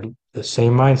that are the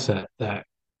same mindset that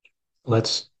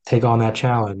let's take on that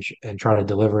challenge and try to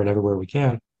deliver it everywhere we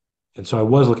can. And so I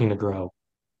was looking to grow,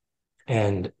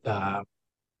 and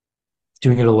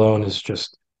doing it alone is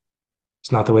just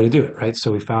it's not the way to do it, right?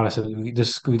 So I said we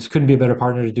just couldn't be a better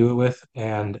partner to do it with,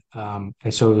 and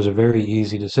so it was a very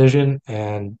easy decision,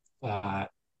 and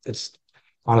it's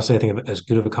honestly I think of it as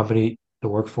good of a company to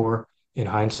work for in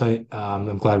hindsight.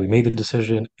 I'm glad we made the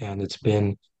decision, and it's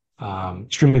been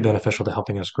extremely beneficial to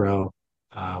helping us grow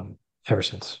ever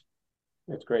since.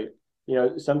 That's great.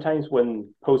 Sometimes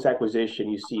when post acquisition,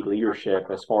 you see leadership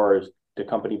as far as the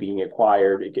company being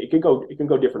acquired, it can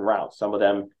go different routes. Some of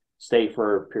them stay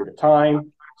for a period of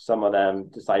time. Some of them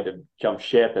decide to jump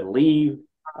ship and leave.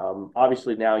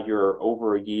 Obviously, now you're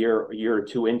over a year or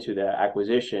two into the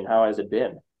acquisition. How has it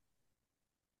been?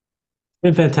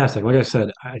 Been fantastic. Like I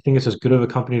said, I think it's as good of a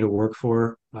company to work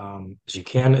for as you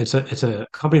can. It's a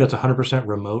company that's 100%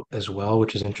 remote as well,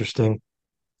 which is interesting.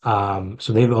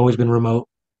 So they've always been remote,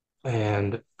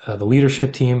 and the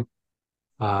leadership team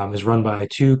is run by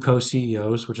two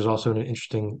co-CEOs, which is also an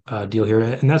interesting deal here.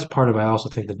 And that's part of, I also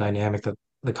think, the dynamic that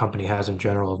the company has in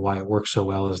general of why it works so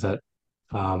well is that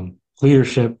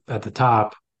leadership at the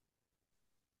top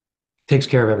takes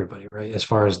care of everybody, right? As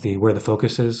far as the where the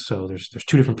focus is. So there's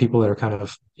two different people that are kind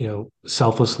of,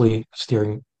 selflessly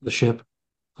steering the ship,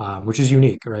 which is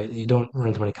unique, right? You don't run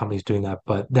into many companies doing that,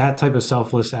 but that type of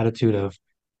selfless attitude of,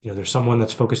 there's someone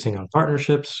that's focusing on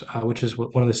partnerships, which is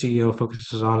what one of the CEO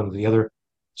focuses on, and the other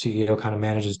CEO kind of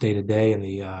manages day to day and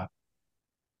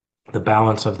the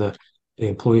balance of the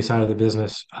employee side of the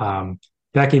business.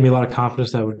 That gave me a lot of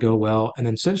confidence that would go well. And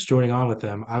then since joining on with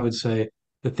them, I would say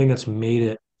the thing that's made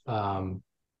it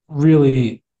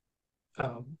really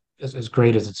as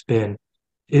great as it's been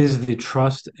is the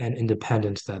trust and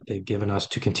independence that they've given us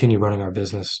to continue running our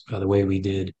business the way we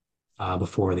did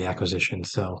before the acquisition.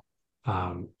 So,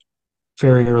 um,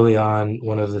 very early on,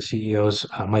 one of the CEOs,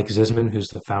 Mike Zisman, who's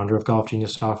the founder of Golf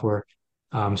Genius Software,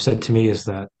 said to me is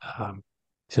that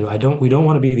he said, we don't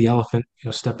want to be the elephant,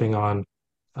 stepping on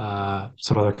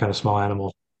some other kind of small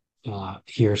animal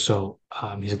here. So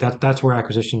he said that's where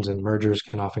acquisitions and mergers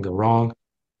can often go wrong.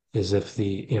 is if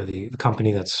the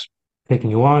company that's taking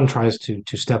you on tries to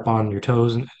step on your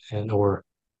toes and or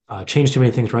change too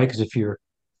many things, right? Because if you're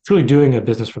truly doing a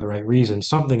business for the right reason,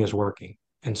 something is working.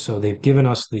 And so they've given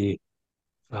us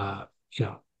uh, you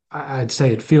know, I'd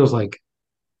say it feels like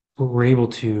we're able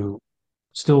to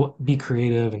still be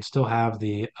creative and still have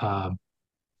you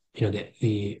know,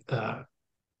 the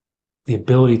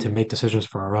ability to make decisions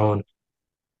for our own,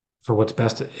 for what's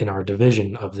best in our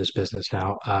division of this business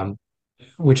now,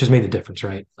 which has made the difference,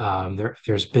 right?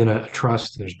 There's been a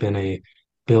trust, there's been a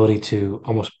ability to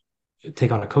almost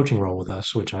take on a coaching role with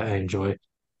us, which I enjoy,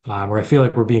 where I feel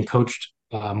like we're being coached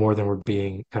more than we're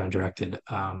being kind of directed.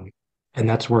 And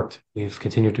that's worked. We've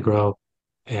continued to grow.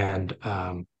 And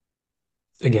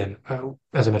again,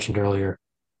 as I mentioned earlier,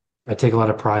 I take a lot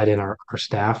of pride in our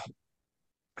staff.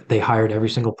 They hired every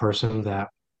single person that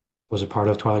was a part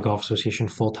of Twilight Golf Association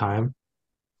full time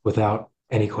without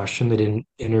any question. They didn't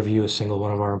interview a single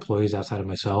one of our employees outside of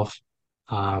myself.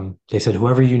 They said,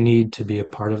 whoever you need to be a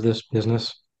part of this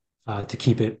business to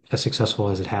keep it as successful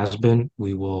as it has been,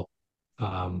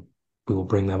 um, we will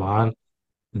bring them on.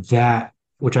 That,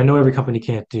 which I know every company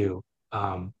can't do,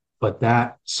 but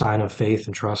that sign of faith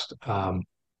and trust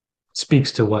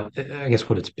speaks to what I guess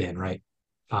what it's been, right?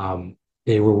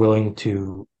 They were willing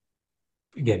to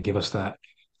again give us that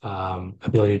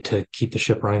ability to keep the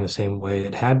ship running the same way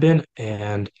it had been,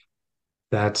 and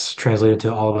that's translated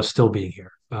to all of us still being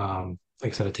here. Like I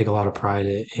said, I take a lot of pride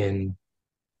in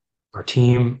our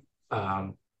team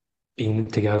being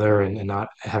together and not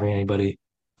having anybody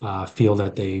feel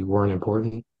that they weren't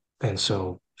important. And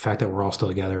so the fact that we're all still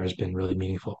together has been really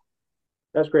meaningful.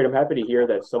 That's great. I'm happy to hear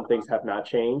that some things have not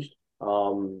changed.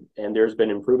 And there's been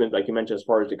improvement, like you mentioned, as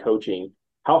far as the coaching.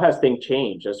 How has things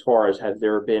changed as far as has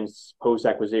there been post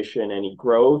acquisition any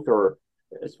growth or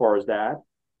as far as that?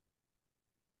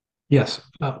 Yes,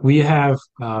 we have.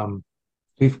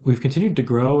 We've continued to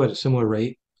grow at a similar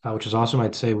rate, which is awesome.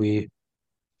 I'd say we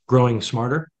growing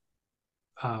smarter.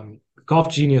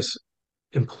 Golf Genius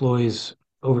employs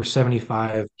over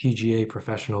 75 PGA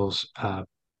professionals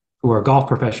who are golf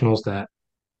professionals that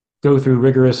go through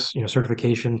rigorous,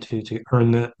 certification to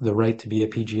earn the right to be a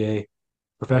PGA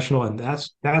professional, and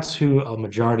that's who a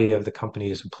majority of the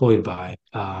company is employed by.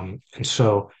 And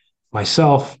so,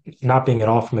 myself, not being at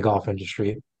all from the golf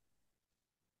industry,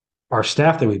 our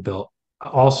staff that we built,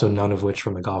 also none of which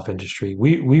from the golf industry.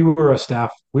 We are a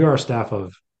staff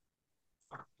of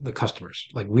the customers.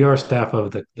 Like we are a staff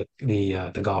of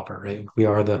the golfer, right? We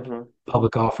are the Mm-hmm.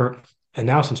 public golfer. And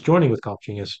now since joining with Golf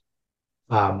Genius,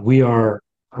 we are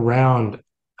around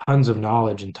tons of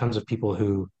knowledge and tons of people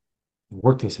who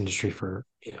worked in this industry for,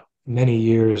 many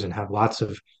years and have lots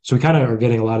of, so we kind of are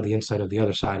getting a lot of the insight of the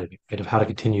other side of it, right? Of how to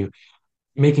continue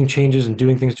making changes and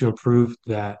doing things to improve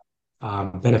that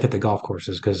benefit the golf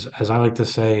courses. Because as I like to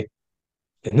say,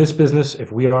 in this business,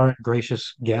 if we aren't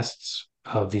gracious guests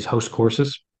of these host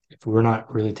courses, if we're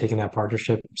not really taking that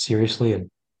partnership seriously and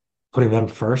putting them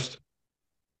first,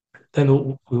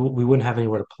 then we wouldn't have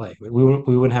anywhere to play. We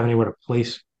wouldn't have anywhere to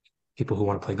place people who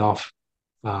want to play golf.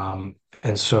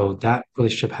 And so that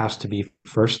relationship has to be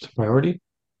first priority.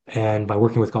 And by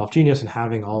working with Golf Genius and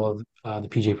having all of the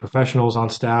PGA professionals on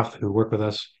staff who work with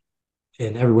us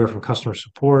in everywhere from customer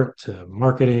support to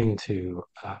marketing to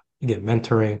get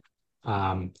mentoring,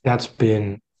 that's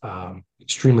been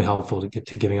extremely helpful to get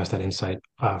to giving us that insight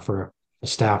for a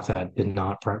staff that did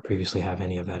not previously have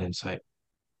any of that insight.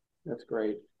 That's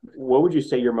great. What would you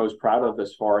say you're most proud of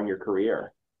thus far in your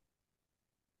career?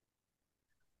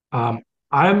 Um,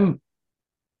 I'm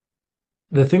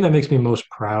the thing that makes me most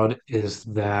proud is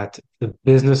that the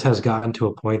business has gotten to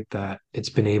a point that it's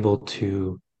been able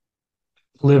to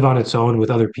live on its own with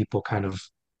other people kind of,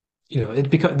 the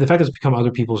fact that it's become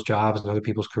other people's jobs and other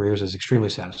people's careers is extremely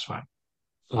satisfying.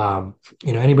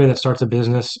 Anybody that starts a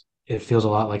business, it feels a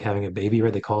lot like having a baby,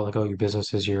 right? They call it like, oh, your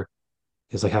business is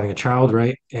like having a child,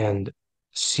 right? And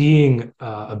seeing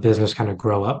a business kind of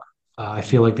grow up, I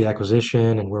feel like the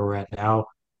acquisition and where we're at now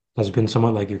has been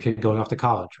somewhat like your kid going off to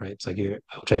college, right? It's like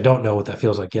which I don't know what that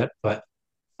feels like yet, but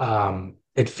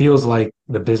it feels like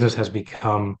the business has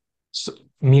become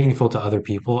meaningful to other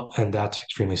people, and that's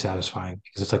extremely satisfying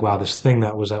because it's like, wow, this thing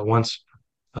that was at once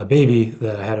a baby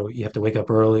that you have to wake up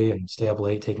early and stay up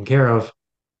late taking care of.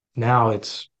 Now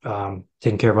it's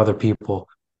taking care of other people.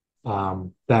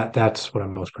 That's what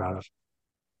I'm most proud of.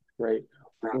 Right.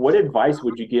 What advice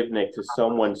would you give, Nick, to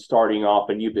someone starting off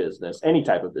a new business, any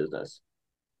type of business?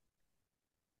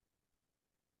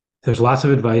 There's lots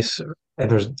of advice, and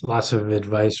there's lots of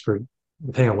advice for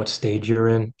depending on what stage you're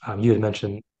in. You had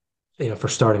mentioned, for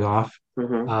starting off.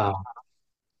 Mm-hmm. Um,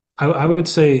 I would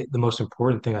say the most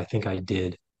important thing I think I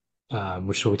did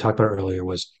which is what we talked about earlier,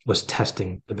 was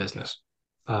testing the business.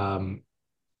 Um,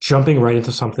 Jumping right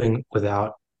into something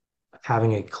without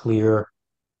having a clear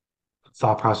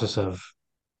thought process of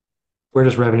where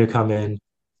does revenue come in?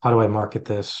 How do I market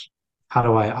this? How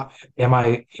do I am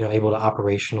I able to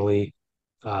operationally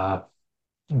uh,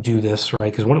 do this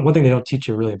right? Because one thing they don't teach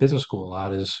you really in business school a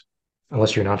lot is,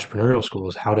 unless you're in entrepreneurial school,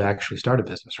 is how to actually start a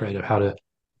business, right? Or how to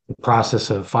the process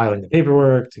of filing the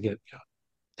paperwork to get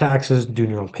taxes,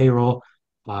 doing your own payroll.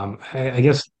 I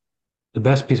guess the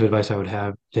best piece of advice I would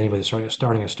have to anybody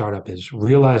starting a startup is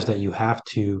realize that you have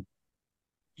to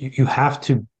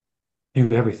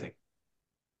do everything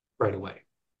right away.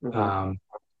 Mm-hmm. Um,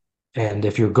 and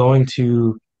if you're going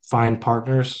to find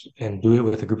partners and do it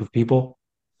with a group of people,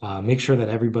 make sure that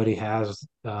everybody has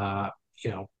you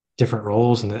know different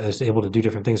roles and is able to do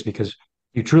different things because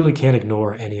you truly can't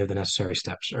ignore any of the necessary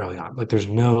steps early on. Like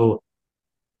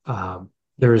um,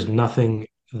 there is nothing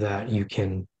that you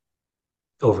can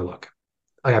overlook.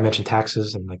 Like I mentioned,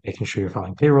 taxes and like making sure you're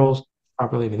filing payrolls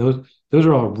properly. I mean, those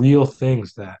are all real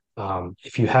things that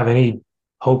if you have any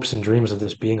hopes and dreams of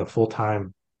this being a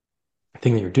full-time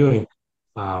thing that you're doing,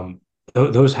 um,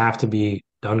 those have to be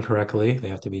done correctly. They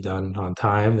have to be done on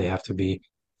time. They have to be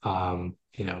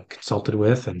consulted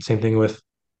with. And same thing with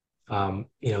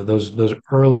those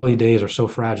early days are so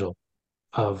fragile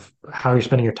of how you're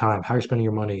spending your time, how you're spending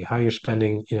your money, how you're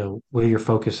spending, where your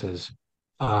focus is.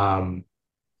 Um,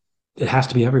 it has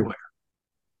to be everywhere.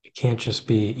 You can't just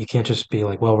be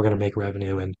like, well, we're going to make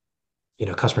revenue and,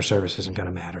 customer service isn't going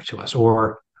to matter to us,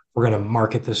 or we're going to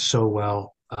market this so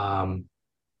well.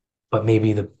 But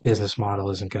maybe the business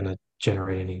model isn't going to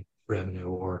generate any revenue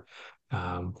or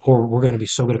we're going to be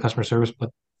so good at customer service, but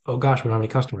oh gosh, we don't have any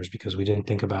customers because we didn't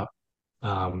think about,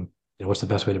 um, what's the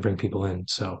best way to bring people in.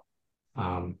 So,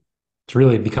 to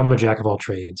really become a jack of all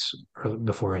trades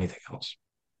before anything else.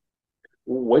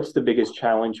 What's the biggest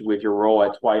challenge with your role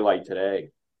at Twilight today?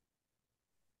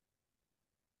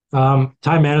 Time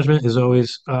management is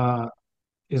always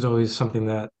something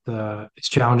that it's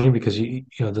challenging because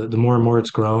the more and more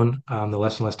it's grown, the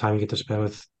less and less time you get to spend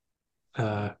with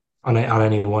uh, on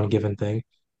any one given thing.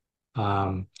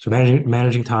 So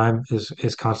managing time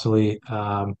is constantly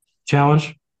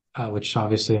challenge, which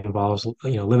obviously involves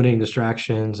limiting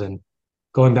distractions and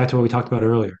going back to what we talked about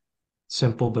earlier.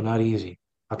 Simple but not easy.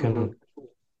 How Mm-hmm.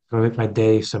 can I make my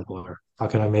day simpler? How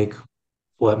can I make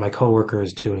what my coworker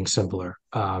is doing simpler?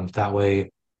 That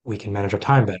way we can manage our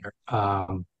time better. I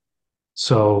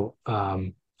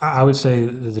would say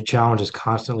the challenge is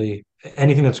constantly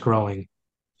anything that's growing,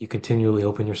 you continually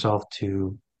open yourself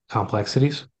to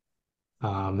complexities.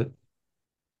 Um,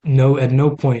 no, at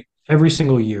no point, every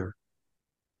single year,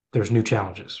 there's new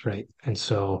challenges, right? And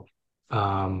so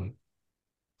um,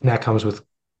 that comes with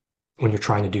when you're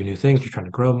trying to do new things, you're trying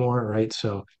to grow more, right?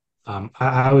 So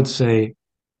I would say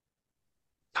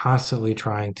constantly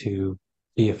trying to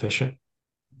be efficient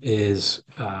is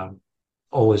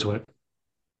always what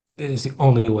is the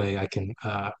only way I can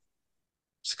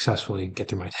successfully get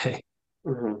through my day.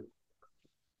 Mm-hmm.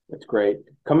 That's great.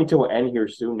 Coming to an end here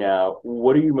soon now,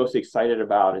 what are you most excited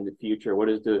about in the future? What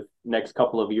does the next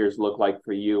couple of years look like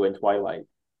for you and Twilight?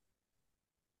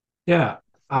 Yeah,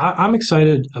 I'm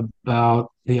excited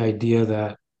about the idea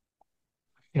that,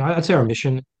 I'd say our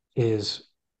mission is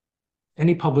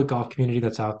any public golf community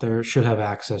that's out there should have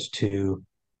access to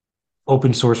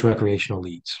open source recreational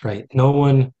leagues, right? No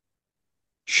one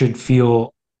should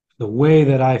feel the way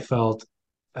that I felt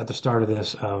at the start of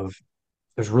this of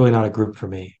there's really not a group for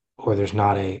me, or there's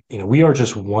not we are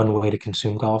just one way to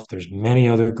consume golf. There's many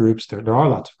other groups. There are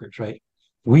lots of groups, right?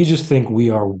 We just think we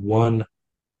are one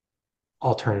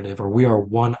alternative or we are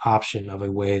one option of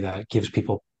a way that gives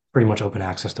people pretty much open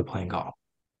access to playing golf.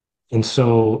 And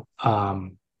so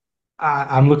I'm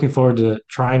looking forward to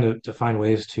trying to find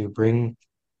ways to bring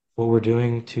what we're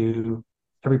doing to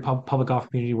every public golf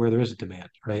community where there is a demand,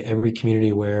 right? Every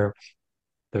community where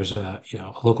there's a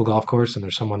local golf course and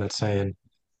there's someone that's saying,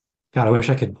 God, I wish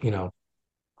I could,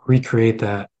 recreate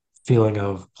that feeling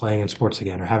of playing in sports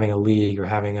again or having a league or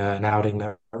having an outing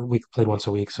that we played once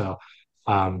a week. So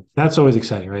that's always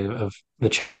exciting, right? Of the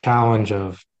challenge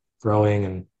of growing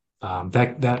and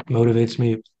that motivates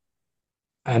me.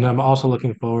 And I'm also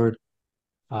looking forward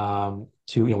to,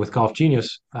 with Golf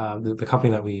Genius, the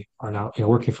company that we are now,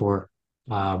 working for,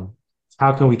 um,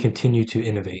 how can we continue to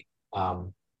innovate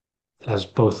as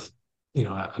both,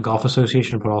 a golf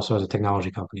association, but also as a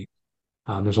technology company?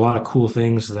 There's a lot of cool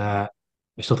things that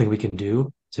I still think we can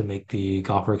do to make the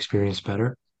golfer experience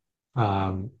better,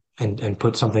 and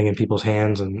put something in people's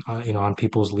hands and on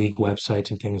people's league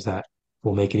websites and things that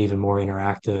will make it even more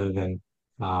interactive and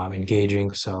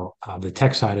engaging. So the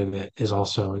tech side of it is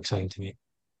also exciting to me.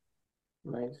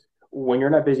 Nice. When you're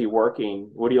not busy working,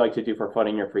 what do you like to do for fun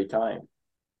in your free time?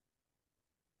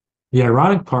 The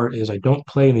ironic part is I don't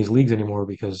play in these leagues anymore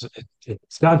because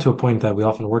it's gotten to a point that we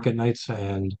often work at nights,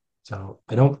 and so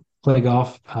I don't play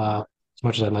golf as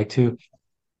much as I'd like to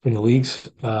in the leagues.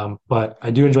 But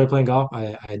I do enjoy playing golf.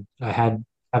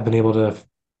 Have been able to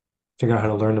figure out how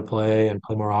to learn to play and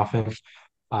play more often.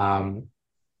 Um,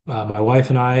 my wife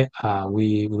and I,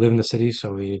 we live in the city,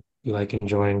 so we like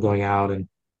enjoying going out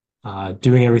and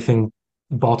doing everything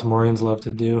Baltimoreans love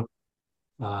to do.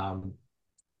 Um,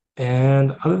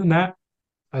 and other than that,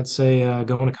 I'd say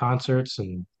going to concerts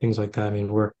and things like that. I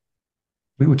mean,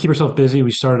 we keep ourselves busy.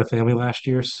 We started a family last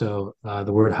year, so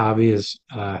the word hobby is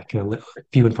kind of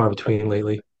few and far between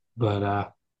lately.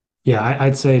 But yeah,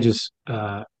 I'd say just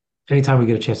anytime we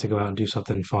get a chance to go out and do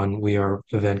something fun, we are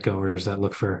event goers that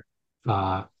look for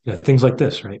things like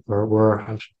this, right?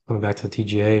 I'm coming back to the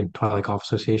TGA and Twilight Golf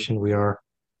Association. We're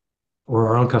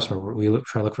our own customer.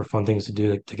 Try to look for fun things to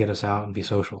do to get us out and be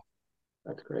social.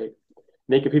 That's great.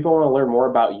 Nick, if people want to learn more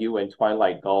about you and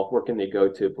Twilight Golf, where can they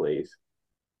go to, please?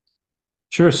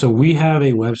 Sure. So we have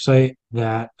a website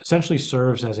that essentially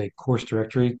serves as a course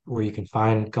directory where you can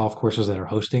find golf courses that are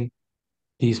hosting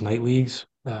these night leagues.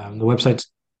 The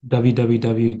website's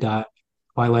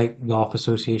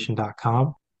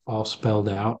www.twilightgolfassociation.com, all spelled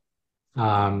out.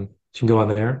 You can go on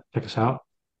there, check us out.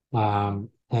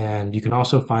 And you can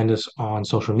also find us on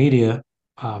social media,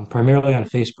 primarily on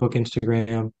Facebook,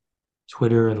 Instagram,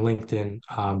 Twitter, and LinkedIn.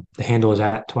 The handle is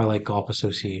at Twilight Golf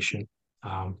Association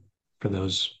for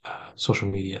those social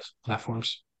media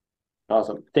platforms.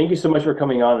 Awesome. Thank you so much for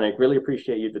coming on, Nick. Really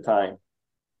appreciate you the time.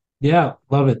 Yeah,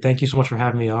 love it. Thank you so much for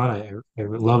having me on. I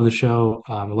love the show.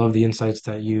 I love the insights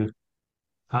that you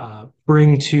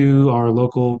bring to our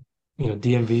local,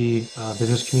 DMV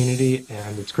business community,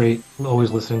 and it's great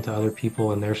always listening to other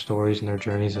people and their stories and their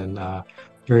journeys, and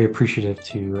very appreciative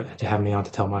to have me on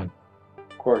to tell mine.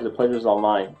 Of course, the pleasure's all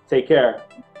mine. Take care.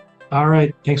 All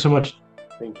right, thanks so much.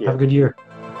 Thank Have a you. good year.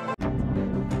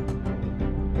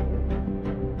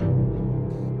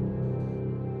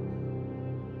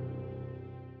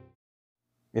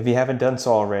 If you haven't done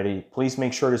so already, please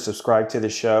make sure to subscribe to the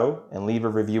show and leave a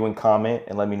review and comment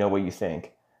and let me know what you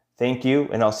think. Thank you,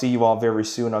 and I'll see you all very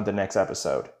soon on the next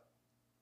episode.